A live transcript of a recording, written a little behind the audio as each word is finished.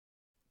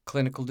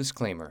Clinical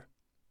disclaimer.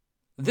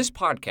 This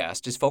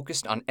podcast is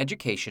focused on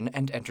education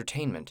and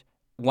entertainment.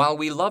 While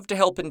we love to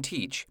help and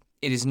teach,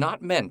 it is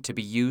not meant to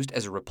be used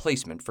as a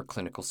replacement for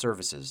clinical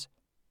services.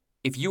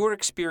 If you are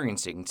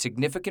experiencing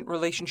significant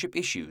relationship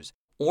issues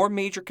or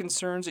major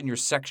concerns in your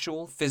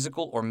sexual,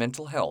 physical, or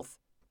mental health,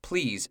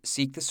 please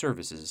seek the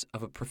services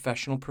of a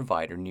professional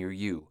provider near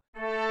you.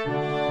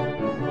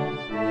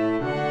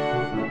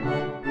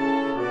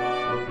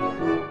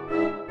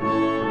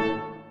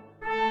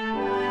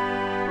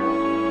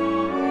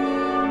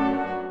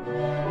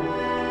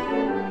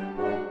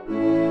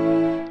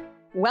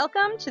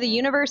 Welcome to the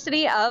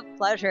University of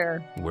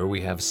Pleasure, where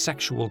we have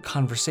sexual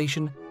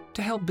conversation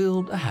to help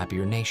build a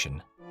happier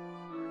nation.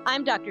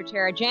 I'm Dr.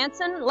 Tara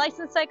Jansen,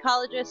 licensed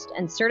psychologist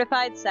and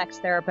certified sex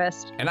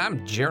therapist. And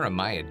I'm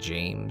Jeremiah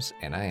James,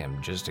 and I am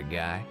just a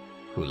guy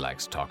who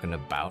likes talking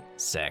about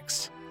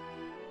sex.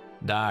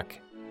 Doc,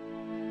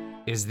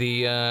 is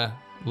the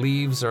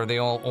leaves, are they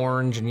all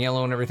orange and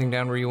yellow and everything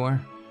down where you are?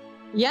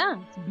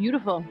 Yeah, it's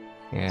beautiful.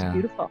 Yeah. It's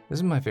beautiful. This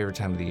is my favorite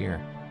time of the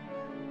year.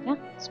 Yeah,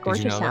 it's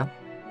gorgeous Did you know out. that?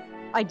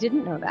 I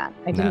didn't know that.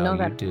 I didn't know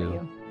that. You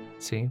do.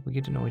 See, we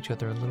get to know each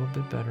other a little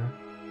bit better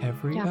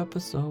every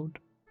episode.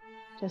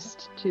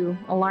 Just to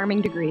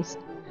alarming degrees.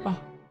 Oh,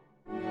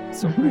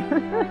 so great.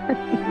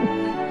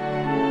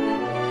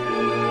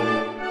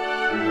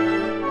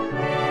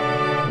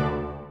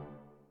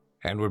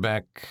 And we're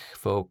back,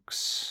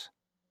 folks.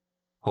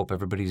 Hope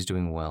everybody's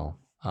doing well.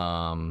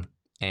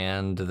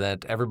 And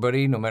that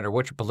everybody, no matter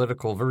what your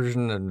political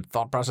version and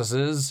thought process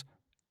is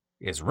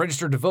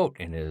registered to vote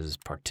and is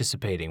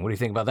participating. What do you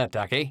think about that,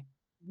 Doc, eh?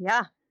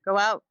 Yeah, go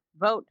out,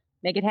 vote,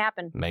 make it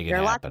happen. There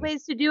are lots of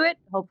ways to do it,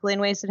 hopefully in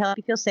ways that help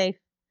you feel safe.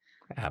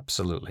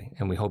 Absolutely.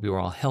 And we hope you're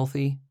all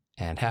healthy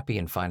and happy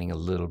and finding a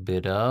little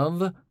bit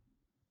of...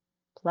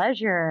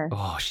 pleasure.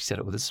 Oh, she said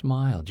it with a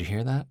smile. Did you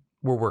hear that?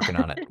 We're working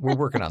on it. We're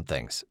working on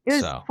things.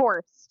 It was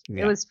forced.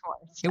 Yeah. It was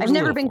forced. I've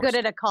never been good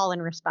at a call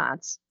and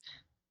response.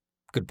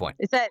 Good point.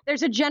 It's that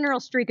there's a general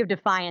streak of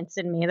defiance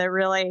in me that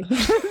really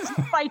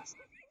fights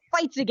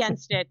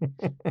against it.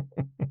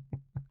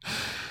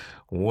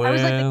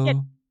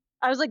 Well,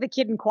 I was like the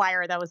kid in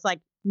choir that was like,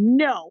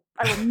 no,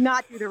 I will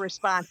not do the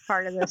response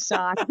part of this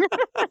song.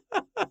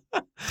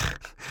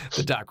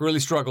 The Doc really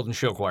struggled in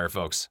show choir,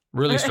 folks.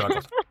 Really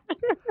struggled.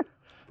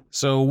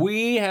 So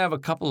we have a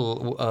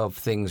couple of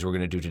things we're going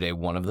to do today.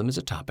 One of them is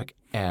a topic,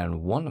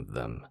 and one of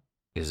them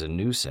is a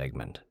new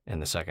segment in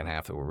the second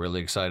half that we're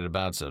really excited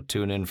about. So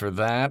tune in for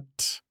that.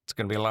 It's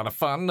going to be a lot of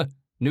fun.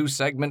 New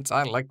segments.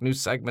 I like new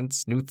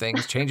segments, new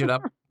things. Change it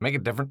up. Make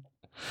it different.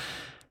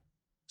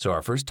 So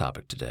our first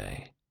topic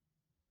today,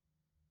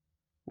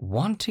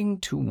 wanting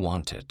to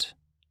want it.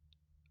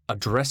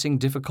 Addressing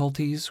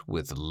difficulties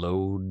with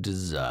low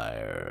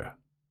desire.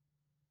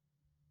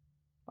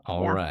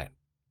 All right.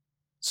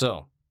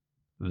 So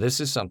this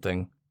is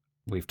something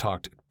we've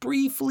talked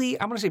briefly,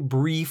 I'm going to say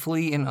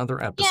briefly in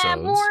other episodes. Yeah,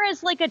 more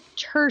as like a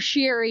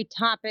tertiary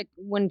topic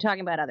when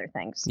talking about other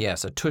things.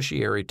 Yes, a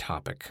tertiary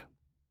topic.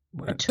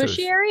 A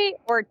tertiary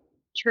or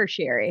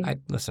tertiary?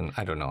 Listen,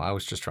 I don't know. I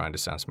was just trying to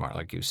sound smart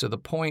like you. So the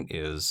point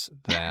is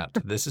that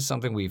this is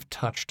something we've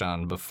touched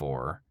on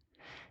before,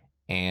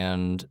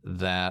 and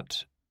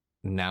that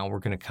now we're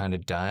going to kind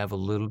of dive a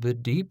little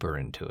bit deeper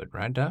into it.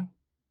 Right, Doug?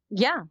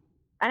 Yeah.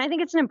 And I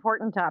think it's an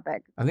important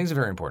topic. I think it's a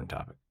very important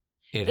topic.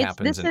 It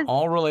happens in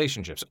all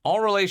relationships.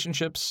 All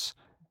relationships,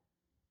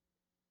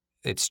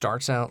 it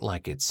starts out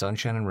like it's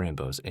sunshine and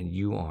rainbows, and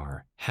you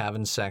are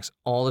having sex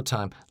all the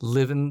time,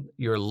 living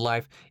your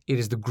life. It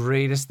is the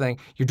greatest thing.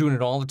 You're doing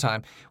it all the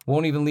time.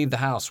 Won't even leave the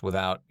house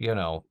without,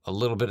 a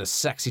little bit of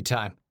sexy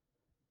time.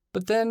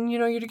 But then,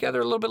 you're together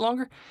a little bit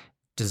longer.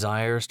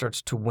 Desire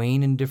starts to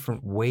wane in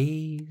different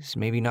ways,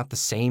 maybe not the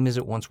same as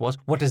it once was.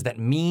 What does that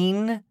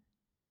mean?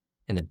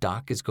 And the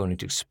doc is going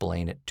to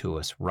explain it to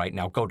us right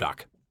now. Go,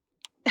 Doc.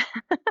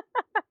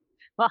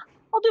 Well,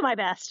 I'll do my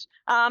best.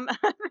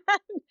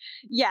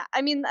 Yeah,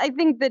 I mean, I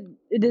think that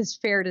it is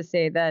fair to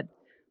say that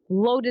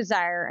low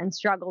desire and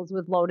struggles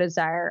with low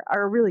desire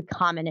are a really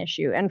common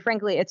issue. And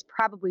frankly, it's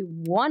probably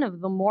one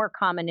of the more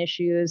common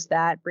issues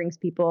that brings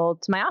people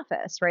to my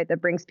office, right?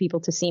 That brings people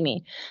to see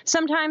me.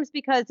 Sometimes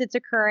because it's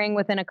occurring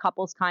within a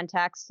couple's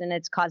context and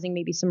it's causing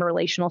maybe some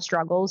relational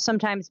struggles.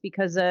 Sometimes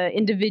because an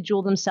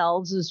individual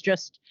themselves is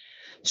just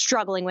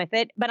struggling with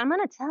it. But I'm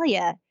going to tell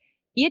you,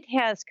 it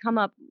has come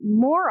up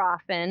more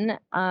often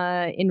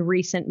in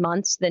recent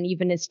months than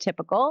even is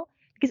typical.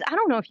 Because I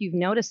don't know if you've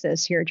noticed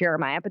this here,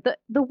 Jeremiah, but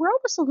the world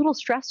is a little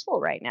stressful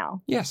right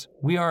now. Yes,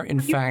 we are, in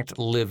fact,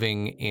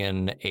 living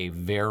in a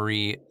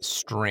very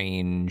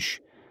strange,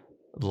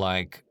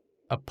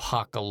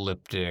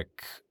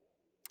 apocalyptic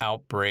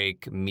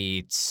outbreak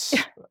meets,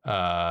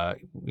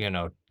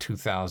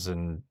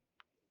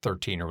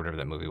 2013 or whatever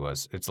that movie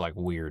was. It's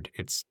weird.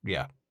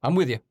 I'm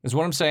with you. Is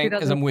what I'm saying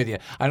is I'm with you.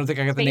 I don't think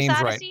I got the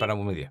names right, but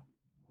I'm with you.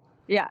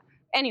 Yeah.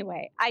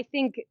 Anyway, I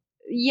think,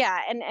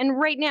 and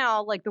right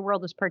now, the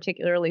world is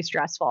particularly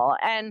stressful.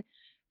 And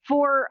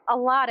for a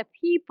lot of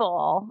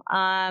people,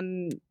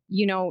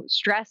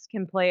 stress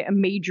can play a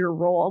major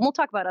role. And we'll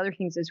talk about other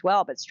things as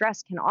well, but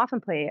stress can often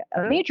play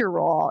a major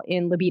role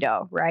in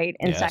libido, right?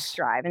 And sex Yes.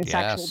 drive and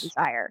sexual Yes.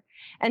 desire.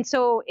 And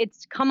so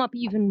it's come up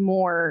even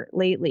more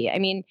lately. I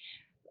mean,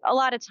 a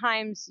lot of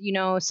times,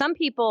 some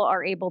people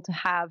are able to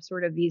have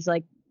sort of these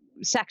like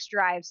sex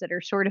drives that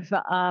are sort of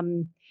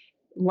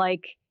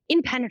like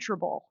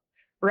impenetrable,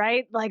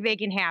 right? Like they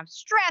can have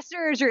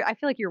stressors, or I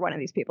feel like you're one of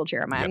these people,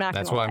 Jeremiah. Yep. I'm not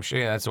That's gonna why lie. I'm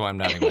shaking. That's why I'm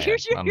nodding my head. You're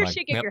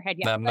shaking your head.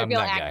 Yeah, I feel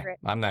that accurate.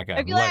 guy. I'm that guy.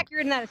 I feel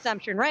accurate in that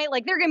assumption, right?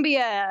 Like there can be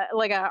a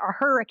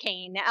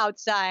hurricane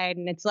outside,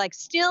 and it's like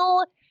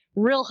still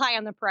real high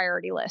on the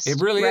priority list.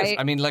 It really right? is.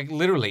 I mean, like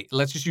literally,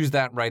 let's just use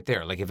that right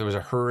there. Like if there was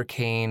a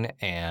hurricane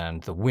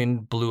and the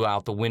wind blew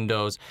out the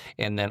windows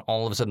and then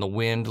all of a sudden the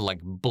wind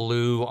like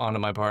blew onto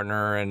my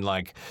partner and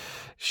like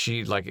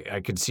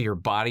I could see her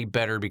body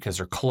better because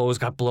her clothes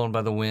got blown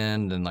by the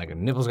wind and like her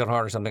nipples got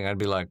hard or something, I'd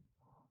be like,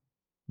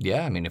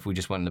 yeah, I mean, if we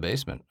just went in the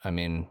basement, I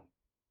mean,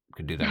 we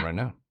could do that right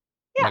now.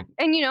 Yeah. Like,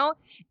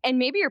 and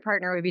maybe your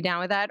partner would be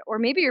down with that, or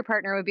maybe your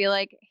partner would be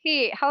like,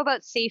 hey, how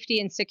about safety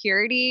and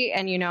security?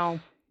 And,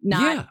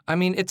 not. Yeah, I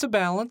mean, it's a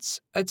balance.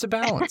 It's a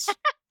balance.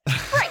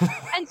 Right.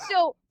 And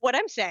so what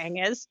I'm saying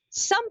is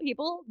some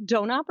people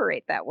don't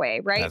operate that way,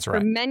 right? That's right.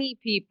 For many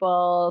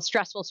people,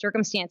 stressful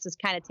circumstances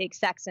kind of take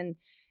sex and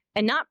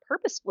not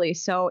purposefully.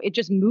 So it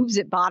just moves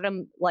it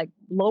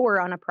lower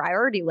on a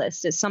priority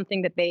list as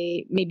something that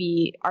they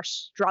maybe are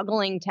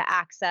struggling to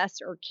access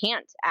or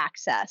can't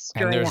access.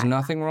 And there's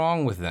nothing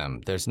wrong with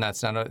them. That's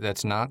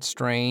not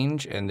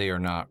strange, and they are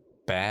not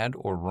bad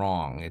or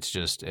wrong. It's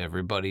just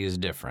everybody is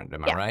different.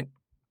 Am I right?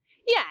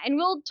 Yeah, and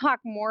we'll talk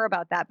more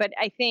about that. But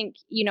I think,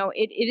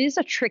 it is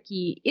a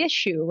tricky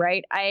issue,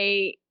 right?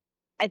 I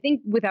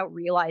think without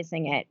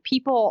realizing it,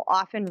 people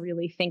often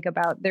really think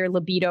about their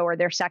libido or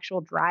their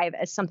sexual drive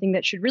as something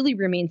that should really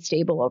remain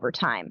stable over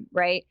time,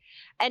 right?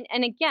 And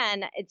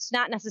again, it's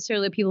not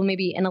necessarily people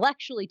maybe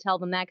intellectually tell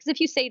them that, because if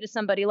you say to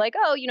somebody like,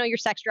 oh, your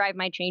sex drive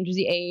might change as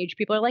you age,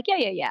 people are like,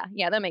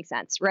 yeah, that makes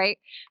sense, right?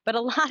 But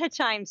a lot of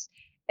times,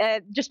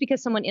 just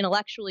because someone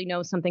intellectually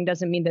knows something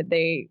doesn't mean that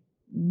they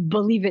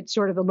believe it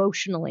sort of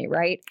emotionally,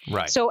 right?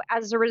 Right. So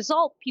as a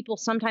result, people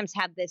sometimes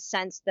have this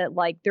sense that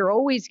like they're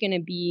always going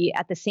to be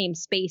at the same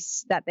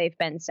space that they've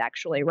been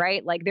sexually,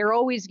 right? Like they're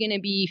always going to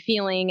be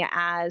feeling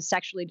as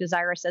sexually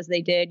desirous as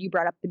they did. You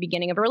brought up the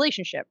beginning of a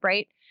relationship,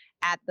 right?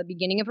 At the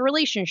beginning of a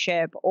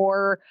relationship,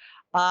 or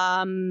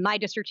my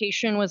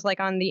dissertation was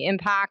like on the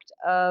impact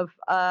of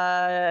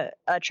a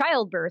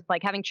childbirth,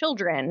 like having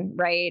children,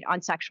 right,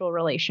 on sexual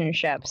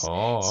relationships.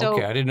 Oh,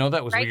 okay. I didn't know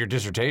that was what your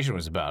dissertation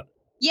was about.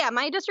 Yeah,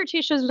 my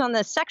dissertation was on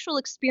the sexual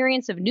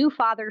experience of new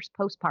fathers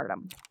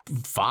postpartum.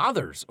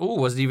 Fathers? Oh,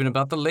 wasn't even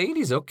about the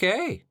ladies.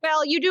 Okay.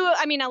 Well,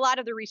 a lot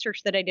of the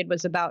research that I did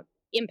was about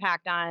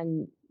impact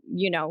on,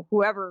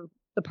 whoever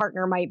the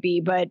partner might be,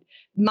 but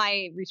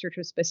my research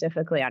was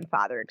specifically on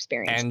father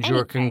experience. And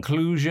your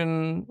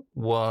conclusion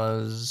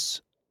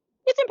was?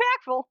 It's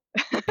impactful.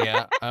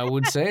 Yeah, I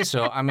would say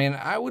so. I mean,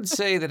 I would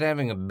say that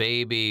having a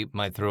baby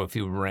might throw a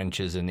few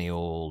wrenches in the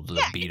old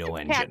libido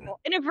engine.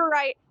 In a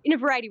variety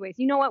of ways.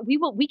 You know what?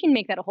 We can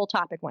make that a whole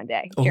topic one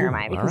day,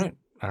 Jeremiah. All right.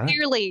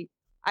 Clearly,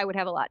 I would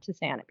have a lot to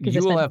say on it.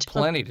 You will have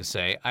plenty to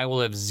say. I will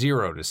have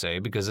zero to say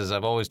because, as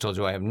I've always told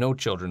you, I have no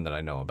children that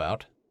I know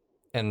about.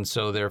 And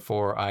so,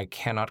 therefore, I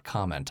cannot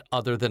comment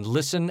other than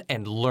listen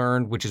and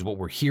learn, which is what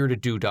we're here to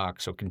do,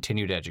 Doc. So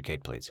continue to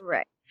educate, please.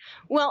 Right.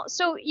 Well,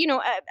 so,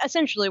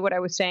 essentially what I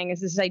was saying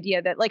is this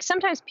idea that like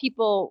sometimes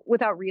people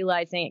without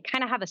realizing it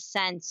kind of have a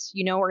sense,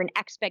 or an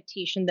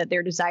expectation that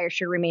their desire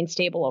should remain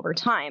stable over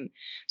time.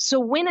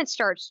 So when it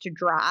starts to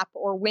drop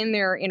or when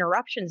there are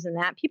interruptions in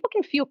that, people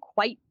can feel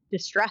quite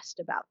distressed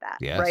about that.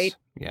 Yes, right?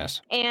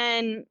 Yes.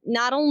 And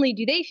not only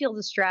do they feel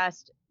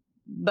distressed,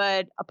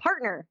 but a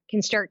partner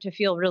can start to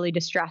feel really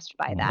distressed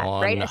by that.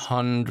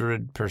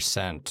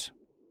 100%.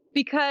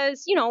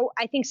 Because,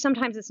 I think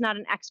sometimes it's not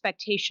an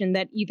expectation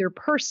that either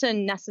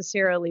person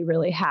necessarily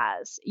really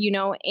has,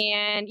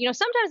 and,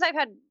 sometimes I've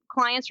had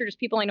clients or just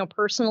people I know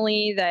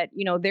personally that,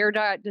 their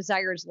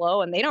desire is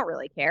low and they don't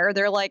really care.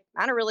 They're like,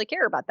 I don't really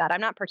care about that. I'm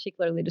not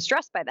particularly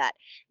distressed by that.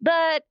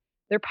 But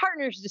their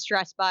partner's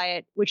distressed by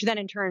it, which then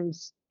in turn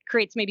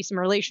creates maybe some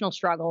relational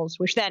struggles,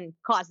 which then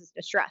causes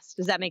distress.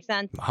 Does that make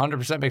sense?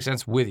 100% makes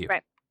sense with you.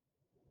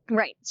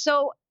 Right.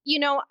 So,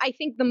 I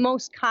think the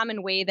most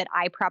common way that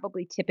I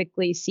probably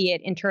typically see it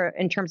in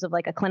terms of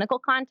like a clinical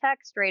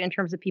context, right, in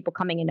terms of people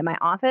coming into my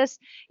office,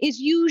 is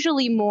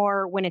usually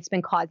more when it's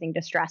been causing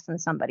distress in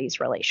somebody's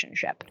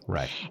relationship.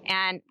 Right.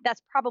 And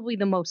that's probably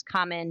the most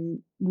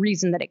common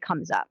reason that it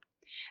comes up.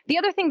 The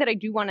other thing that I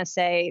do want to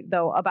say,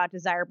 though, about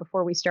desire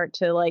before we start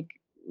to like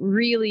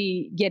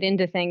really get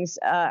into things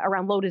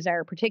around low desire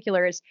in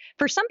particular is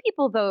for some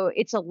people, though,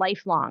 it's a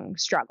lifelong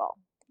struggle.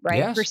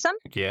 right? For Yes. some,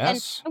 and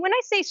Yes. when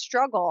I say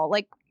struggle,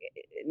 like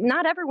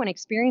not everyone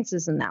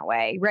experiences in that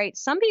way, right?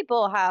 Some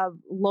people have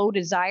low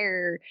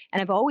desire and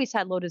have always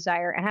had low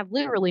desire and have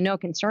literally no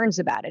concerns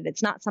about it.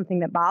 It's not something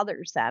that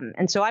bothers them.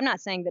 And so I'm not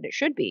saying that it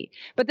should be.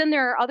 But then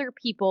there are other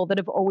people that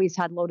have always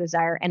had low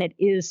desire and it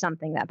is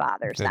something that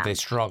bothers That they them.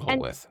 struggle And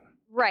with.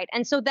 right.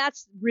 And so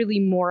that's really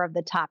more of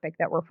the topic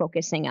that we're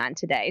focusing on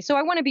today. So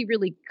I want to be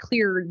really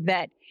clear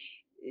that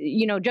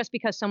just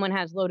because someone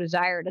has low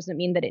desire doesn't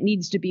mean that it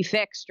needs to be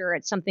fixed or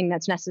it's something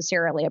that's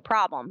necessarily a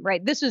problem,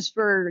 right? This is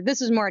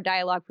more a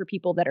dialogue for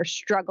people that are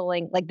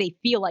struggling, like they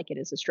feel like it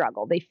is a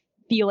struggle. They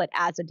feel it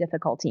as a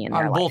difficulty in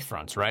their On life. both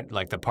fronts, right?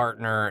 Like the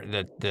partner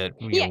that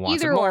Yeah,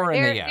 wants it either more, or.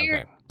 and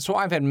okay. So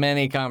I've had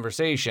many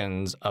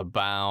conversations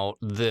about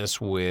this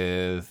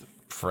with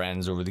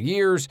friends over the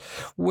years,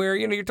 where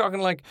you're talking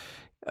like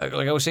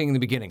I was saying in the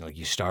beginning, like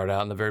you start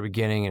out in the very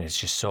beginning and it's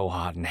just so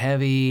hot and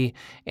heavy.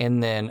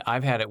 And then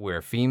I've had it where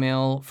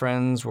female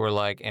friends were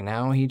like, and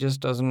now he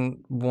just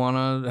doesn't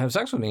want to have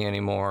sex with me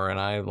anymore. And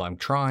I'm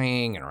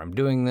trying and I'm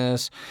doing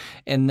this.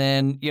 And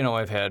then,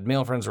 I've had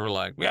male friends who were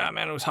like, yeah,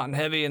 man, it was hot and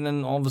heavy. And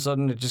then all of a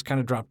sudden it just kind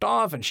of dropped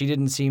off and she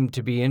didn't seem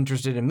to be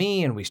interested in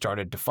me. And we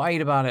started to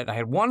fight about it. I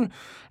had one,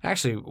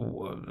 actually,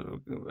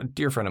 a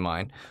dear friend of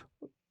mine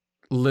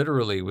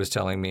literally was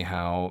telling me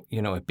how,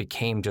 it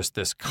became just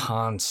this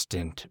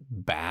constant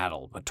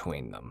battle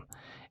between them.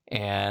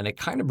 And it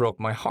kind of broke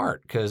my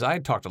heart because I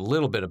had talked a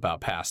little bit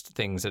about past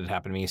things that had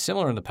happened to me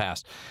similar in the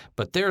past,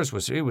 but theirs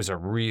was a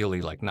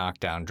really like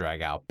knockdown,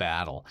 drag out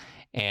battle.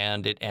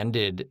 And it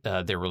ended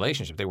their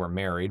relationship. They were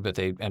married, but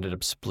they ended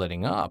up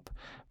splitting up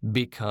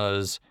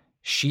because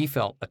she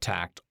felt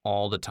attacked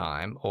all the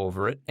time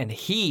over it. And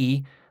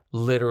he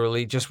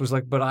literally just was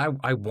like, but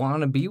I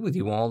want to be with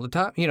you all the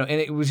time, and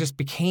it was just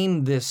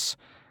became this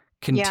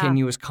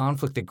continuous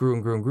conflict that grew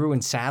and grew and grew.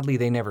 And sadly,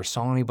 they never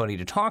saw anybody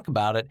to talk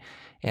about it.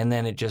 And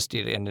then it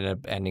ended up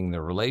ending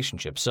the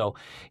relationship. So,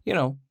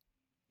 anyway,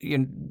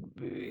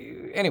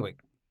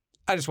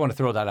 I just want to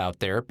throw that out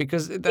there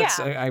because that's,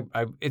 I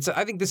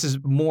think this is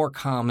more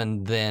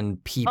common than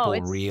people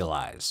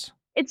realize.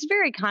 It's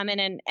very common.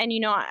 And,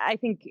 I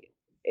think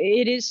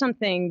it is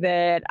something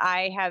that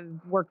I have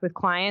worked with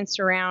clients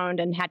around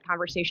and had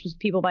conversations with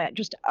people about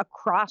just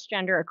across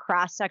gender,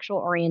 across sexual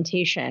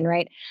orientation,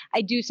 right?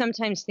 I do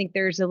sometimes think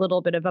there's a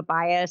little bit of a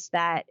bias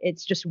that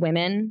it's just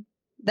women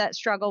that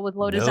struggle with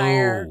low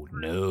desire.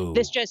 No.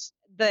 This just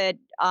that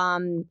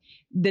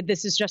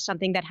this is just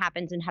something that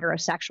happens in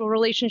heterosexual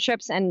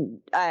relationships. And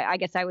I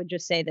guess I would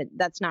just say that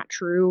that's not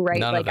true, right?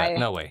 None of that.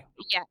 No way.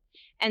 Yeah.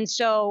 And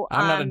so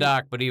I'm not a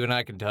doc, but even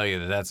I can tell you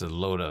that that's a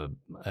load of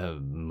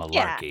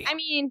malarkey. Yeah, I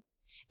mean,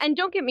 and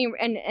don't get me,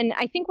 and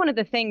I think one of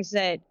the things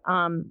that,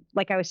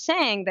 like I was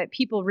saying, that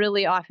people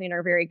really often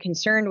are very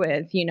concerned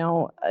with,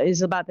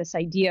 is about this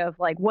idea of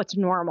like what's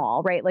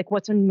normal, right? Like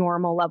what's a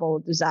normal level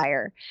of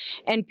desire,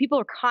 and people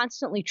are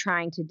constantly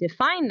trying to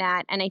define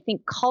that. And I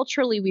think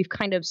culturally we've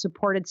kind of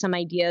supported some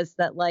ideas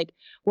that like,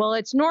 well,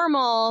 it's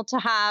normal to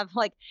have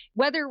like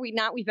whether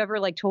we've ever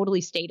like totally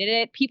stated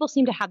it. People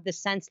seem to have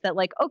this sense that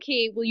like,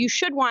 okay, well, you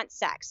should want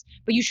sex,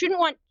 but you shouldn't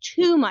want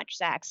too much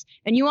sex,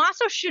 and you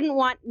also shouldn't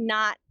want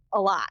not a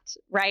lot,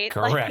 right?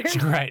 Correct,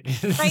 like right.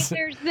 Right,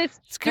 there's this.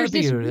 It's got to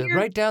be a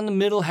right down the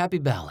middle happy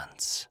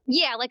balance.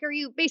 Yeah, like are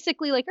you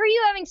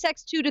having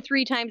sex 2 to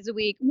 3 times a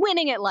week,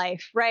 winning at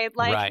life, right?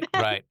 Like,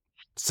 right.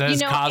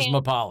 Says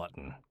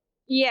Cosmopolitan.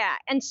 Yeah,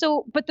 and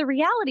so, but the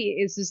reality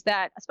is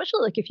that,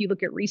 especially like if you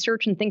look at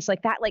research and things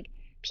like that, like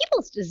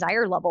people's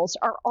desire levels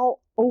are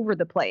all over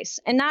the place,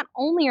 and not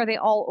only are they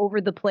all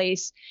over the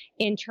place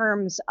in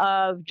terms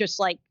of just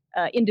like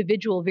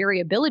individual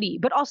variability,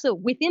 but also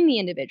within the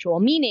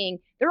individual, meaning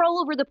they're all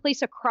over the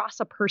place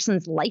across a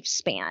person's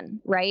lifespan,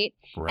 right?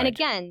 And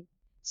again,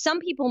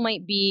 some people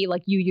might be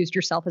like you used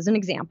yourself as an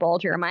example,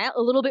 Jeremiah,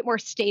 a little bit more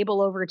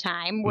stable over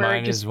time. Where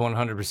mine is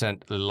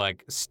 100%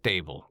 like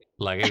stable.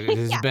 Like it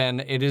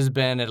has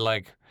been at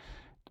like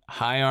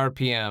high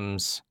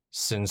RPMs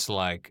since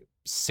like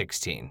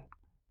 16.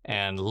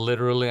 And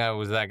literally, I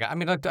was that guy. I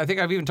mean, I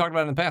think I've even talked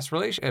about it in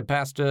the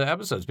past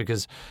episodes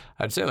because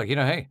I'd say like,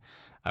 hey,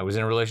 I was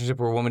in a relationship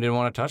where a woman didn't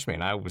want to touch me,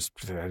 and I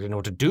didn't know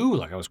what to do.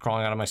 Like I was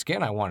crawling out of my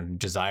skin. I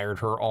desired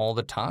her all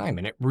the time,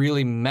 and it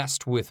really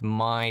messed with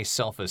my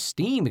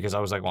self-esteem because I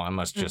was like, well, I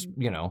must just,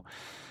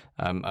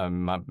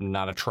 I'm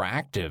not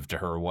attractive to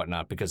her or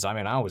whatnot because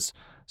I was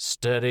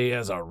steady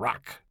as a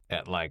rock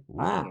at like,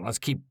 let's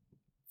keep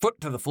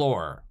foot to the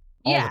floor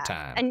all the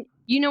time. And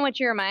you know what,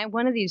 Jeremiah?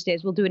 One of these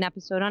days we'll do an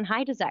episode on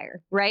high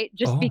desire, right?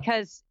 Just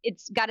because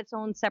it's got its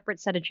own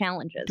separate set of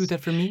challenges. Do that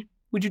for me?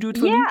 Would you do it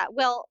for me? Yeah,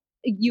 well,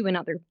 you and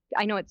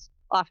I know it's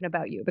often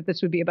about you, but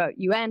this would be about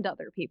you and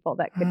other people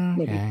that could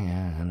maybe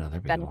and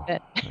other people.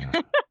 benefit.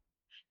 Yeah.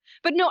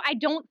 But no, I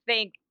don't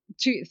think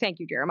thank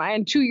you, Jeremiah.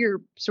 And to your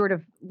sort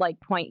of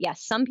like point,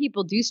 yes, some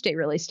people do stay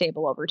really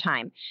stable over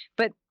time,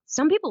 but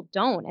some people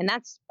don't. And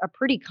that's a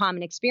pretty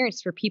common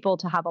experience for people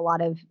to have a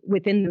lot of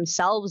within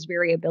themselves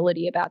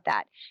variability about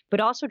that, but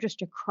also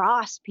just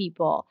across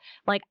people.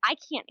 Like, I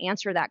can't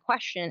answer that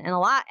question.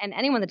 And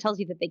anyone that tells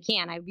you that they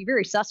can, I'd be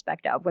very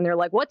suspect of when they're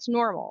like, what's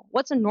normal?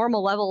 What's a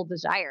normal level of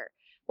desire?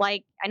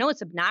 Like, I know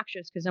it's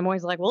obnoxious because I'm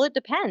always like, well, it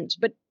depends,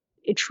 but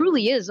it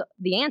truly is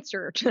the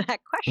answer to that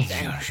question.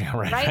 Yeah,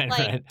 right?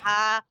 Like,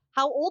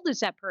 how old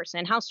is that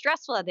person? How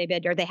stressful have they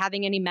been? Are they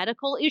having any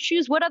medical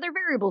issues? What other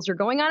variables are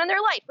going on in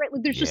their life? Right?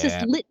 Like, there's just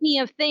this litany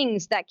of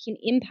things that can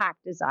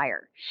impact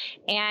desire.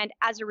 And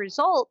as a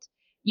result,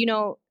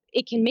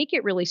 it can make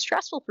it really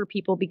stressful for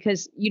people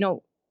because,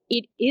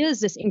 it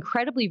is this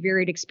incredibly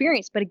varied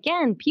experience. But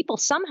again, people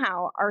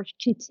somehow are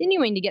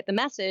continuing to get the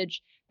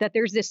message that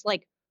there's this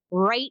like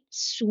right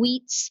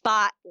sweet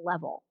spot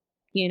level.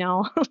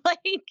 like,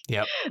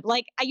 yep.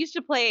 Like I used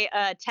to play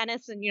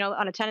tennis, and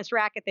on a tennis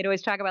racket, they'd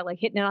always talk about like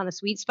hitting it on the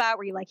sweet spot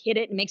where you like hit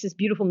it and it makes this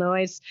beautiful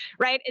noise,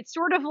 right? It's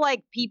sort of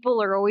like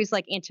people are always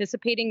like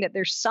anticipating that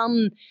there's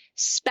some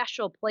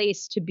special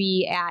place to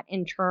be at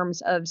in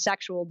terms of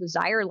sexual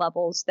desire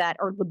levels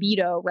or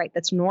libido, right?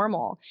 That's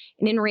normal.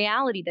 And in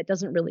reality, that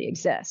doesn't really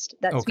exist.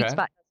 That sweet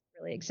spot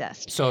doesn't really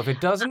exist. So if it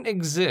doesn't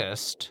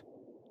exist,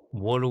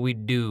 what do we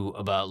do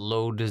about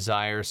low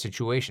desire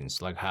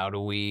situations? Like, how do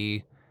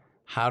we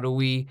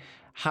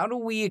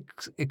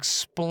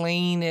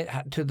explain it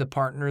to the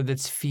partner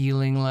that's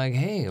feeling like,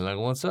 hey, like,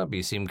 what's up?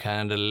 You seem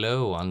kind of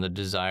low on the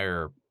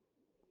desire,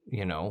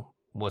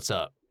 what's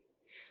up?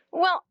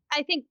 Well,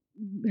 I think,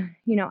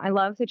 I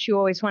love that you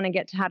always want to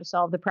get to how to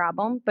solve the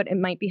problem, but it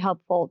might be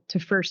helpful to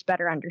first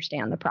better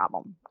understand the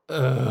problem.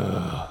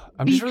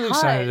 I'm just really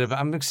excited.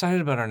 I'm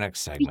excited about our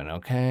next segment,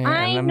 okay?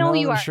 I know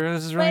you are. I'm sure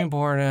this is really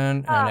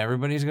important, and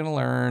everybody's going to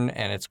learn,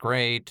 and it's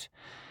great.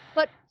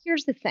 But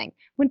here's the thing.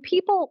 When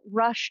people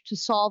rush to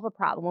solve a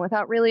problem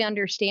without really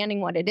understanding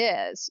what it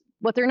is,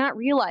 what they're not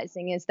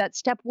realizing is that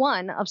step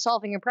one of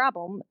solving a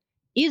problem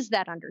is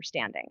that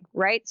understanding,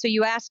 right? So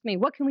you ask me,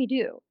 what can we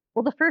do?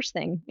 Well, the first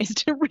thing is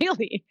to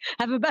really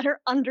have a better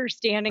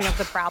understanding of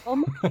the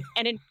problem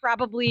and in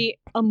probably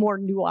a more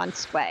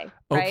nuanced way,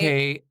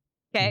 right?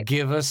 Okay.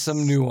 Give us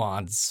some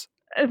nuance.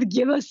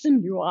 Give us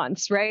some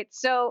nuance, right?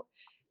 So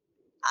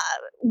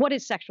what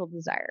is sexual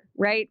desire,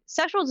 right?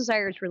 Sexual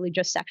desire is really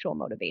just sexual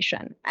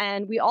motivation.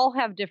 And we all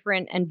have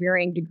different and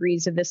varying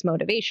degrees of this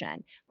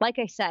motivation. Like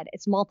I said,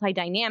 it's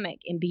multidynamic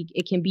and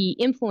it can be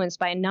influenced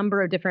by a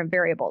number of different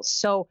variables.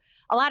 So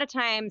a lot of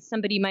times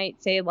somebody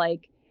might say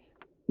like,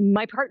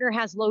 my partner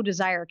has low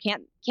desire.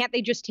 Can't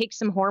they just take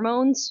some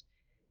hormones?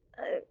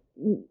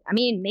 I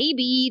mean,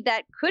 maybe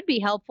that could be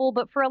helpful,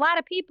 but for a lot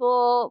of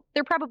people,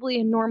 they're probably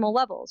in normal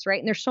levels, right?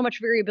 And there's so much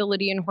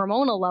variability in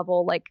hormonal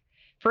level. Like,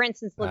 for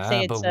instance, let's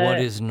say it's what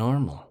is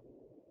normal?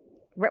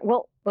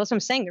 Well, that's what I'm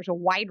saying. There's a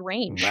wide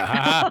range.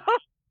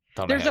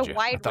 There's a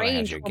wide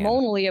range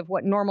hormonally of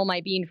what normal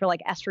might be for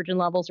like estrogen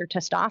levels or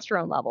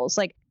testosterone levels.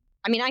 Like,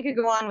 I mean, I could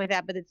go on with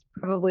that, but it's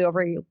probably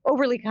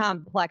overly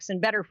complex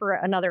and better for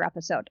another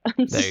episode.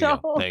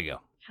 There you go.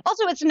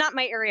 Also, it's not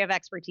my area of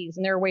expertise,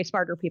 and there are way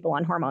smarter people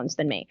on hormones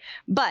than me.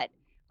 But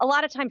a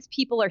lot of times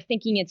people are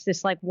thinking it's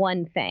this like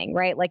one thing,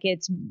 right? Like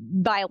it's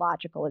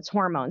biological, it's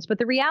hormones. But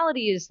the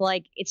reality is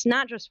like, it's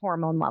not just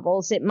hormone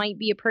levels. It might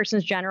be a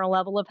person's general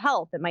level of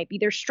health. It might be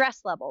their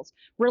stress levels,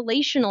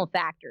 relational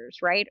factors,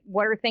 right?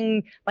 What are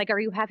things like, are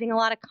you having a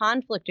lot of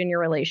conflict in your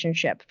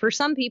relationship? For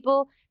some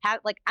people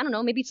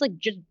maybe it's like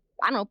just,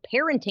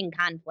 parenting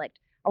conflict.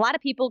 A lot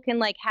of people can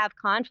like have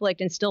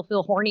conflict and still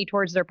feel horny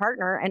towards their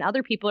partner. And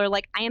other people are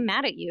like, I am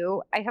mad at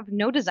you. I have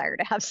no desire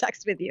to have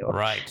sex with you.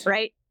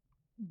 Right.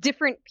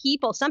 Different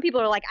people. Some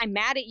people are like, I'm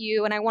mad at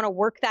you and I want to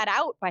work that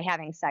out by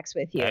having sex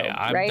with you.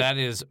 Right? That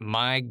is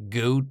my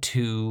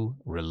go-to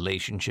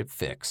relationship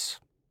fix.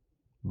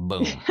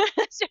 Boom.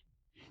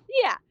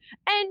 Yeah.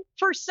 And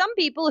for some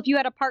people, if you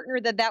had a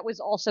partner that was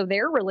also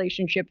their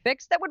relationship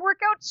fix, that would work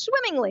out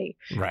swimmingly.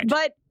 Right.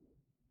 But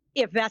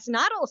if that's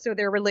not also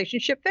their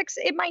relationship fix,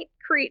 it might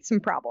create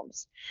some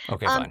problems.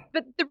 Okay, fine.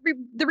 But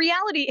the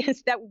reality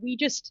is that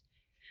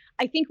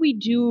I think we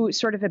do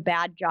sort of a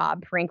bad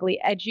job, frankly,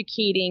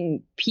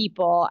 educating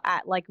people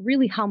at like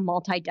really how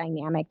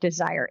multidynamic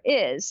desire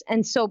is.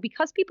 And so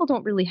because people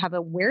don't really have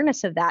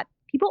awareness of that,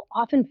 people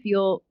often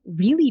feel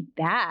really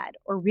bad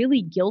or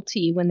really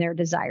guilty when their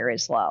desire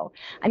is low.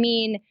 I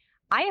mean,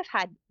 I have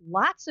had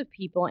lots of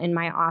people in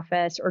my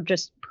office or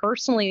just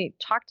personally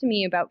talk to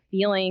me about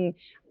feeling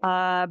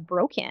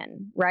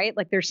broken, right?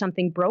 Like there's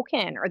something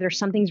broken or there's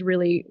something's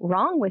really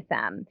wrong with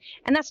them.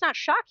 And that's not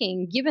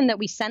shocking given that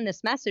we send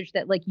this message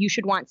that like you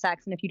should want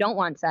sex. And if you don't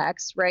want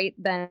sex, right,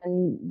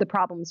 then the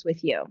problem's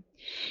with you.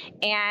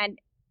 And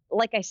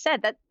like I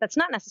said, that's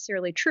not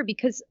necessarily true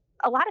because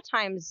a lot of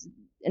times,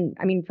 and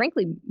I mean,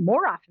 frankly,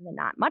 more often than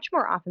not, much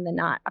more often than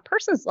not, a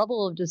person's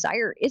level of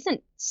desire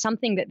isn't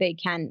something that they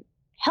can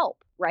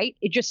help, right?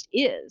 It just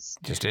is.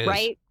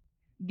 Right?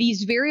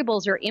 These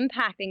variables are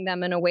impacting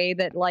them in a way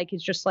that like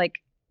is just like,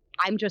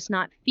 I'm just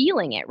not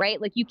feeling it,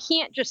 right? Like you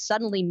can't just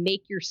suddenly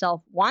make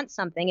yourself want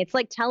something. It's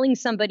like telling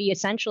somebody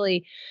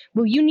essentially,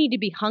 well, you need to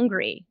be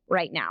hungry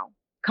right now.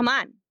 come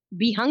on,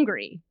 be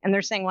hungry. And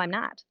they're saying, well, I'm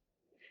not.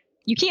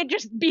 You can't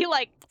just be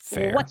like,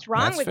 Fair. what's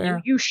wrong That's with fair.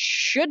 you? You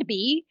should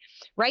be,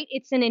 right?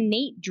 It's an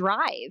innate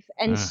drive.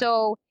 And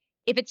so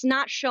if it's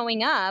not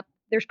showing up,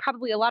 there's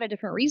probably a lot of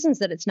different reasons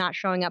that it's not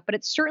showing up, but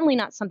it's certainly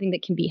not something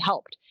that can be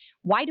helped.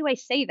 Why do I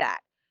say that?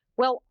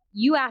 Well,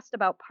 you asked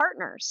about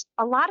partners.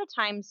 A lot of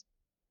times,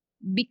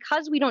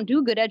 because we don't do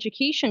a good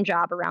education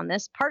job around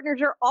this,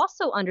 partners are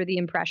also under the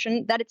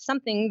impression that it's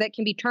something that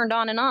can be turned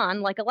on and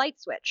on like a light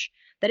switch,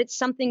 that it's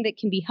something that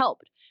can be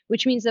helped,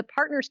 which means that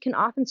partners can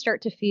often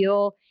start to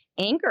feel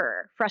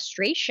anger,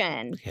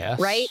 frustration, Yes.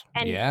 right?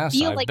 And yes,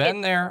 feel I've like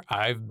been there.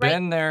 I've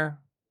been there.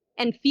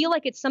 And feel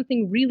like it's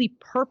something really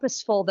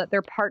purposeful that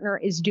their partner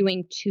is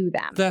doing to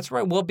them. That's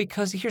right. Well,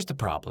 because here's the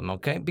problem,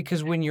 okay?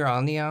 Because when you're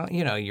on the,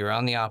 you're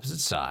on the opposite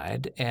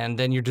side, and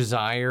then your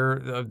desire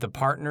of the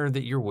partner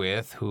that you're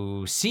with,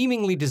 who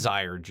seemingly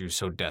desired you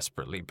so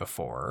desperately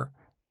before,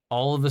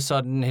 all of a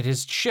sudden it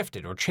has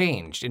shifted or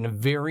changed in a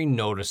very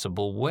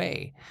noticeable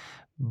way.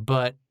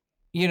 But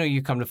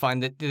you come to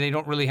find that they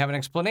don't really have an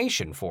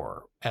explanation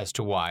for as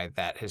to why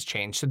that has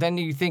changed. So then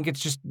you think it's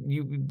just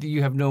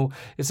you have no.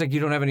 It's like you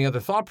don't have any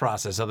other thought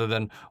process other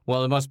than,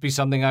 well, it must be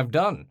something I've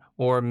done,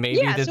 or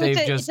maybe that so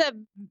it's a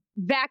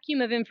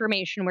vacuum of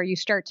information where you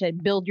start to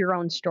build your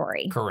own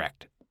story.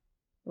 Correct.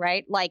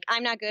 Right? Like,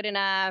 I'm not good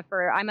enough,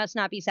 or I must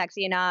not be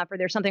sexy enough, or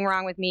there's something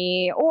wrong with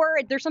me, or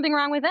there's something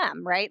wrong with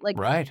them, right? Like,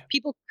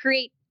 people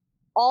create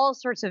all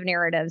sorts of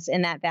narratives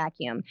in that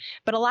vacuum.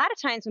 But a lot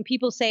of times when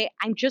people say,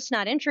 I'm just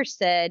not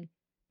interested,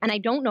 and I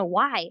don't know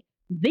why,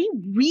 they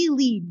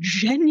really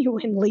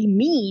genuinely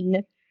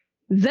mean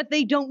that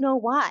they don't know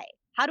why.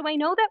 How do I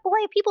know that? Well,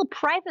 I have people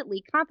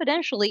privately,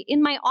 confidentially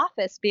in my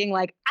office being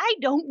like, I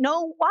don't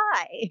know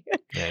why.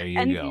 There you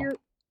and go. You're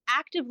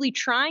actively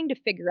trying to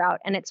figure out,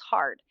 and it's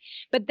hard.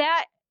 But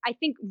that, I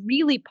think,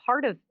 really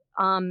part of,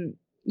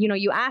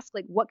 you ask,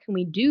 like, what can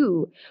we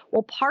do?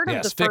 Well, part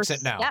of the first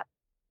step.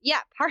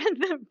 Yeah, part of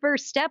the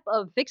first step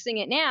of fixing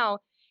it now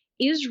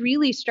is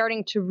really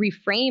starting to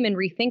reframe and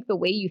rethink the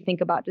way you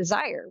think about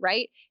desire,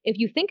 right? If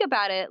you think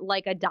about it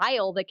like a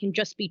dial that can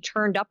just be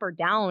turned up or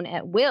down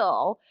at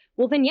will,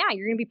 well, then, yeah,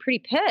 you're going to be pretty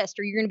pissed,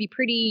 or you're going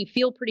to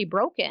feel pretty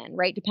broken,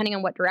 right? Depending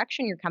on what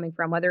direction you're coming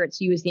from, whether it's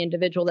you as the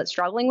individual that's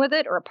struggling with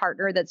it or a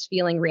partner that's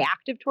feeling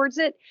reactive towards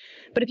it.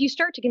 But if you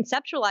start to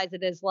conceptualize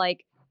it as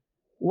like,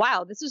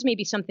 wow, this is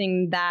maybe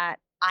something that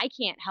I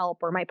can't help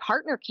or my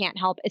partner can't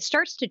help, it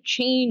starts to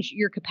change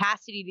your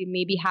capacity to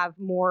maybe have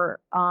more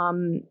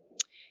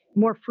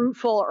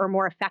fruitful or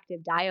more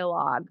effective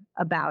dialogue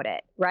about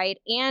it, right?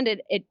 And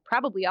it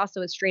probably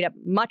also is straight up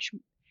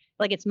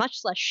it's much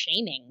less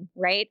shaming,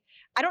 right?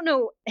 I don't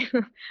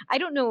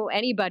know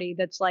anybody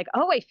that's like,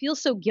 oh, I feel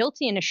so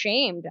guilty and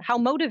ashamed. How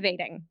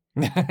motivating.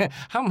 Boy,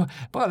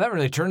 that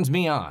really turns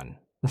me on.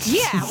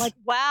 Yeah, like,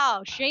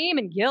 wow, shame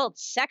and guilt,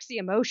 sexy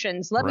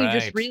emotions. Let me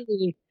just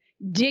really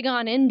dig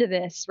on into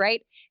this,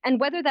 right? And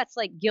whether that's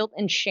like guilt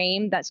and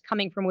shame that's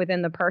coming from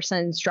within the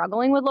person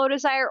struggling with low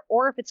desire,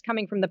 or if it's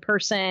coming from the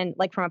person,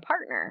 like from a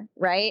partner,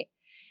 right?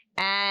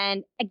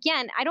 And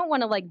again, I don't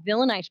want to like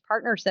villainize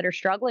partners that are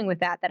struggling with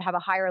that have a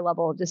higher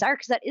level of desire,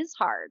 because that is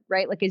hard,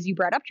 right? Like, as you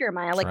brought up,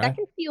 Jeremiah, like that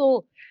can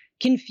feel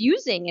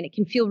confusing and it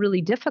can feel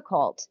really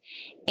difficult.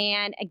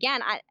 And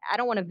again, I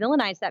don't want to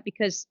villainize that,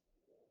 because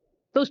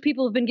those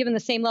people have been given the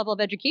same level of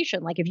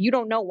education. Like, if you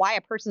don't know why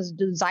a person's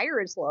desire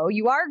is low,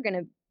 you are going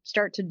to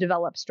start to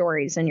develop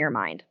stories in your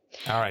mind.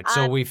 All right.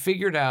 So we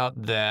figured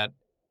out that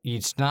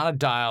it's not a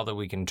dial that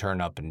we can turn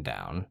up and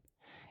down.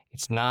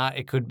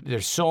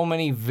 There's so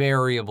many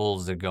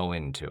variables that go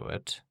into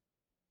it.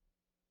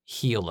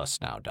 Heal us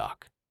now,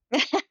 Doc.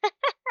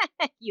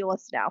 Heal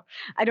us now.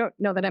 I don't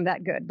know that I'm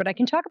that good, but I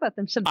can talk about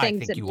some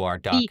things. I think you are,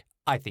 Doc.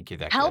 I think you're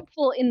that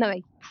helpful in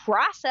the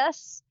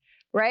process,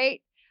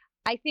 right?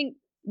 I think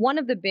one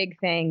of the big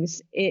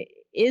things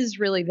is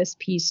really this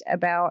piece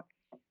about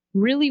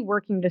really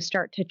working to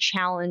start to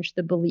challenge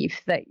the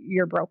belief that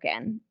you're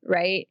broken,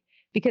 right?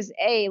 Because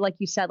like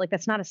you said, like,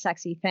 that's not a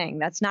sexy thing.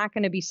 That's not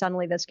going to be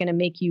suddenly that's going to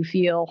make you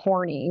feel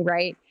horny,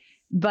 right?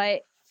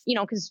 But,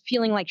 because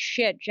feeling like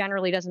shit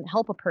generally doesn't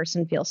help a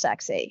person feel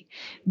sexy.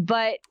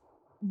 But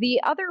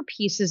the other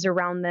pieces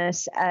around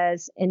this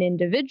as an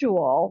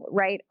individual,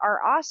 right,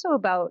 are also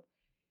about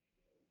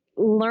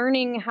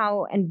learning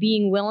how and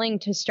being willing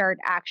to start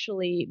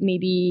actually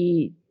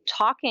maybe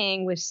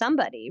talking with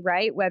somebody,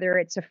 right? Whether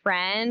it's a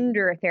friend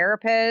or a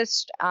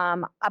therapist,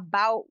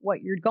 about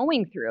what you're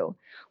going through.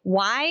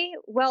 Why?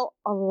 Well,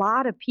 a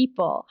lot of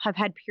people have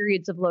had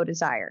periods of low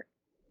desire,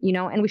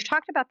 and we've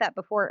talked about that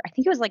before. I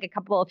think it was like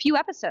a few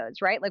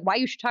episodes, right? Like, why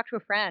you should talk to a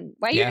friend,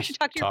 why you should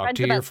talk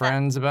to your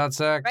friends about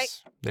sex.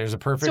 Right? There's a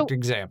perfect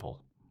example.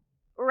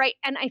 Right.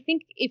 And I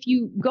think if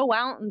you go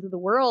out into the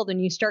world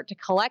and you start to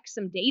collect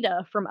some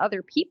data from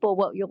other people,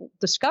 what you'll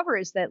discover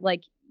is that,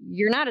 like,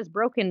 you're not as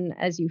broken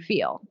as you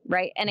feel.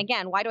 Right. And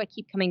again, why do I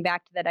keep coming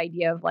back to that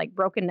idea of like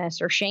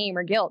brokenness or shame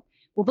or guilt?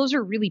 Well, those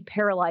are really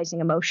paralyzing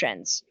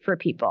emotions for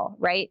people.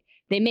 Right.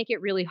 they make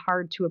it really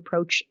hard to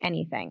approach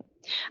anything.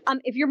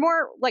 If you're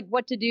more like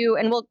what to do,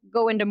 and we'll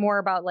go into more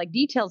about like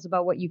details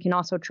about what you can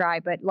also try,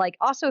 but like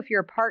also if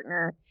you're a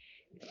partner,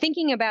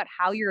 thinking about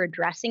how you're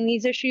addressing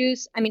these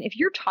issues. I mean, if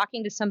you're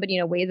talking to somebody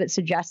in a way that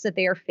suggests that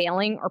they are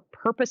failing or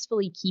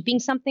purposefully keeping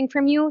something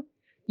from you,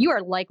 you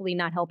are likely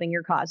not helping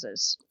your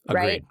causes.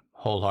 Agreed. Right?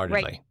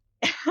 Wholeheartedly. Right.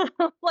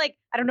 Like,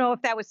 I don't know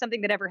if that was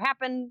something that ever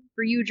happened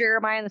for you,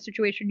 Jeremiah, in the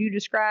situation you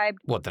described.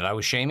 What, that I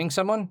was shaming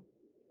someone?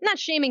 Not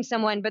shaming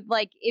someone, but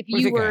like if What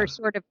do you you think I were am?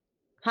 sort of,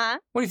 huh?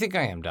 What do you think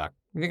I am, Doc?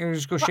 You think I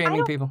just go Well, I shaming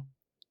don't- people?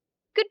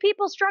 Good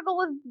people struggle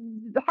with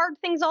hard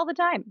things all the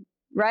time,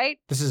 right?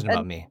 This isn't And-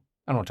 about me.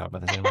 I don't want to talk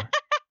about this anymore.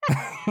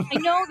 I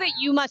know that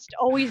you must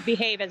always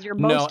behave as your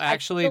most No,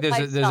 actually, there's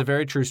a self.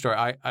 very true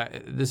story.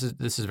 This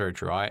is very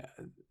true.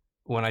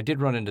 When I did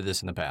run into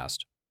this in the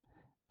past,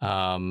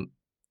 I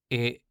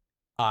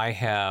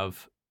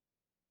have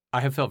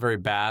felt very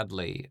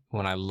badly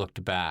when I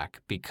looked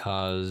back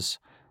because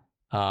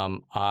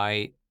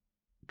I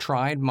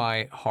tried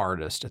my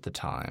hardest at the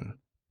time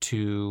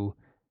to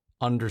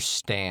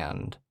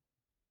understand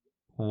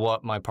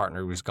what my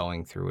partner was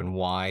going through and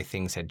why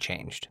things had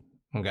changed.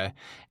 Okay,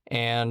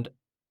 and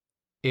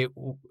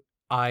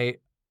I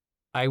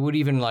would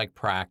even like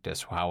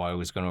practice how I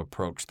was going to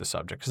approach the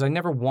subject because I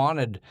never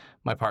wanted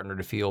my partner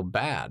to feel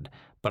bad.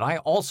 But I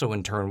also,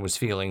 in turn, was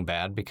feeling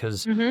bad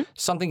because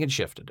something had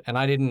shifted and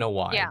I didn't know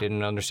why. Yeah. I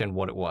didn't understand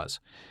what it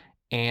was.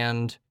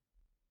 And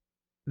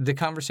the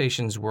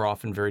conversations were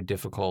often very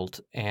difficult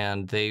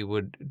and they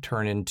would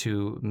turn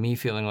into me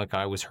feeling like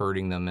I was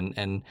hurting them.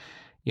 And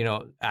you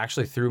know,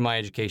 actually through my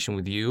education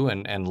with you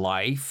and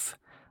life,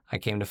 I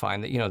came to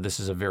find that, you know,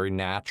 this is a very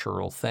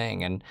natural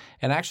thing and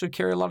actually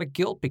carry a lot of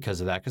guilt because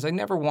of that, because I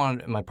never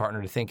wanted my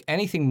partner to think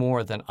anything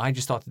more than I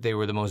just thought that they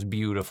were the most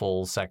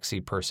beautiful,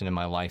 sexy person in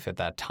my life at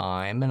that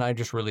time, and I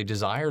just really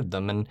desired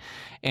them.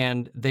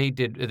 And they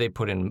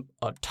put in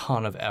a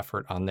ton of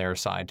effort on their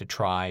side to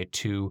try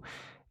to,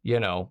 you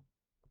know,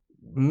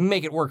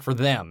 make it work for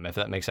them, if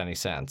that makes any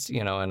sense,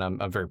 you know, and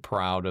I'm very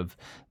proud of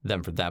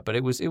them for that. But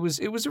it was a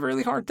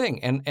really hard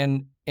thing.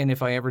 And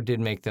if I ever did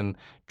make them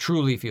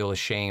truly feel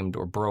ashamed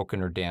or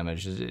broken or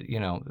damaged,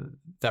 you know,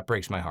 that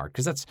breaks my heart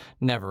because that's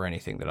never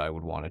anything that I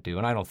would want to do.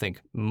 And I don't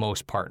think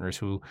most partners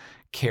who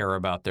care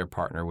about their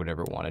partner would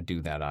ever want to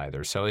do that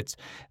either. So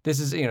this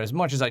is, you know, as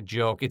much as I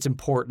joke, it's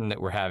important that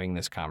we're having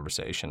this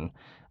conversation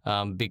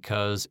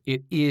because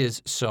it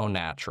is so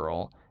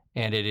natural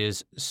and it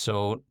is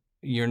so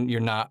you're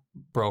not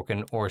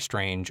broken or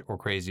strange or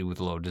crazy with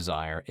low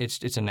desire.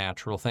 It's a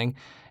natural thing,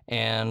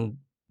 and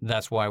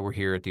that's why we're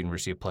here at the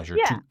University of Pleasure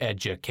to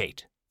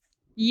educate.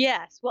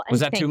 Yes. Well, was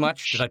that too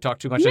much? Did I talk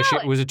too much? No,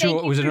 was it too?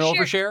 Was it an for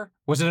overshare?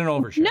 Was it an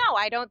overshare? No,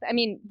 I don't. I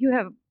mean, you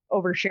have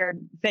overshared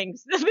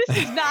things. This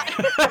is not.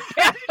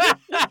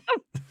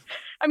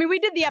 I mean, we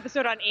did the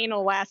episode on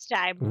anal last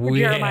time with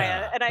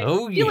Jeremiah, and I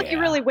feel like you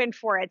really went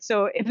for it.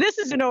 So if this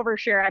is an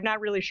overshare, I'm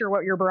not really sure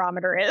what your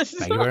barometer is.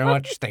 Thank you very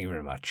much. Thank you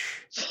very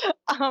much.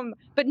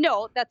 But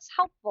no, that's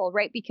helpful,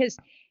 right? Because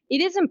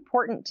it is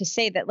important to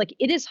say that, like,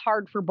 it is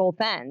hard for both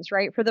ends,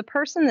 right? For the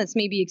person that's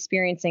maybe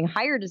experiencing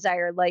higher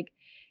desire, like,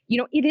 you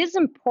know, it is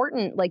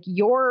important, like,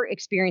 your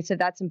experience of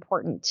that's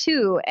important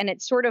too. And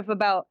it's sort of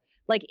about,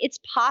 like, it's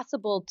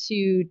possible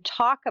to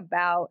talk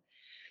about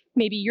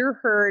maybe your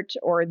hurt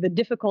or the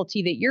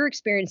difficulty that you're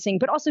experiencing,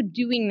 but also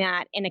doing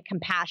that in a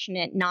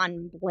compassionate,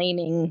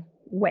 non-blaming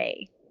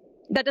way.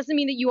 That doesn't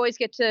mean that you always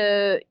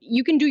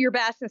you can do your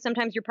best and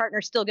sometimes your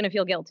partner's still going to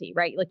feel guilty,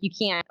 right? Like you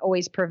can't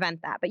always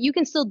prevent that, but you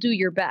can still do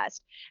your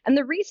best. And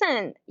the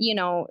reason, you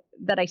know,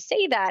 that I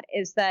say that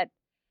is that,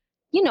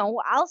 you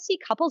know, I'll see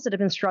couples that have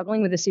been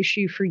struggling with this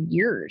issue for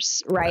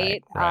years,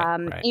 right?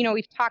 Right. You know,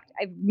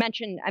 I've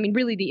mentioned, I mean,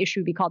 really the issue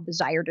would be called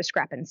desire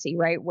discrepancy,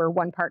 right? Where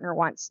one partner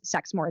wants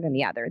sex more than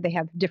the other. They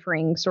have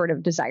differing sort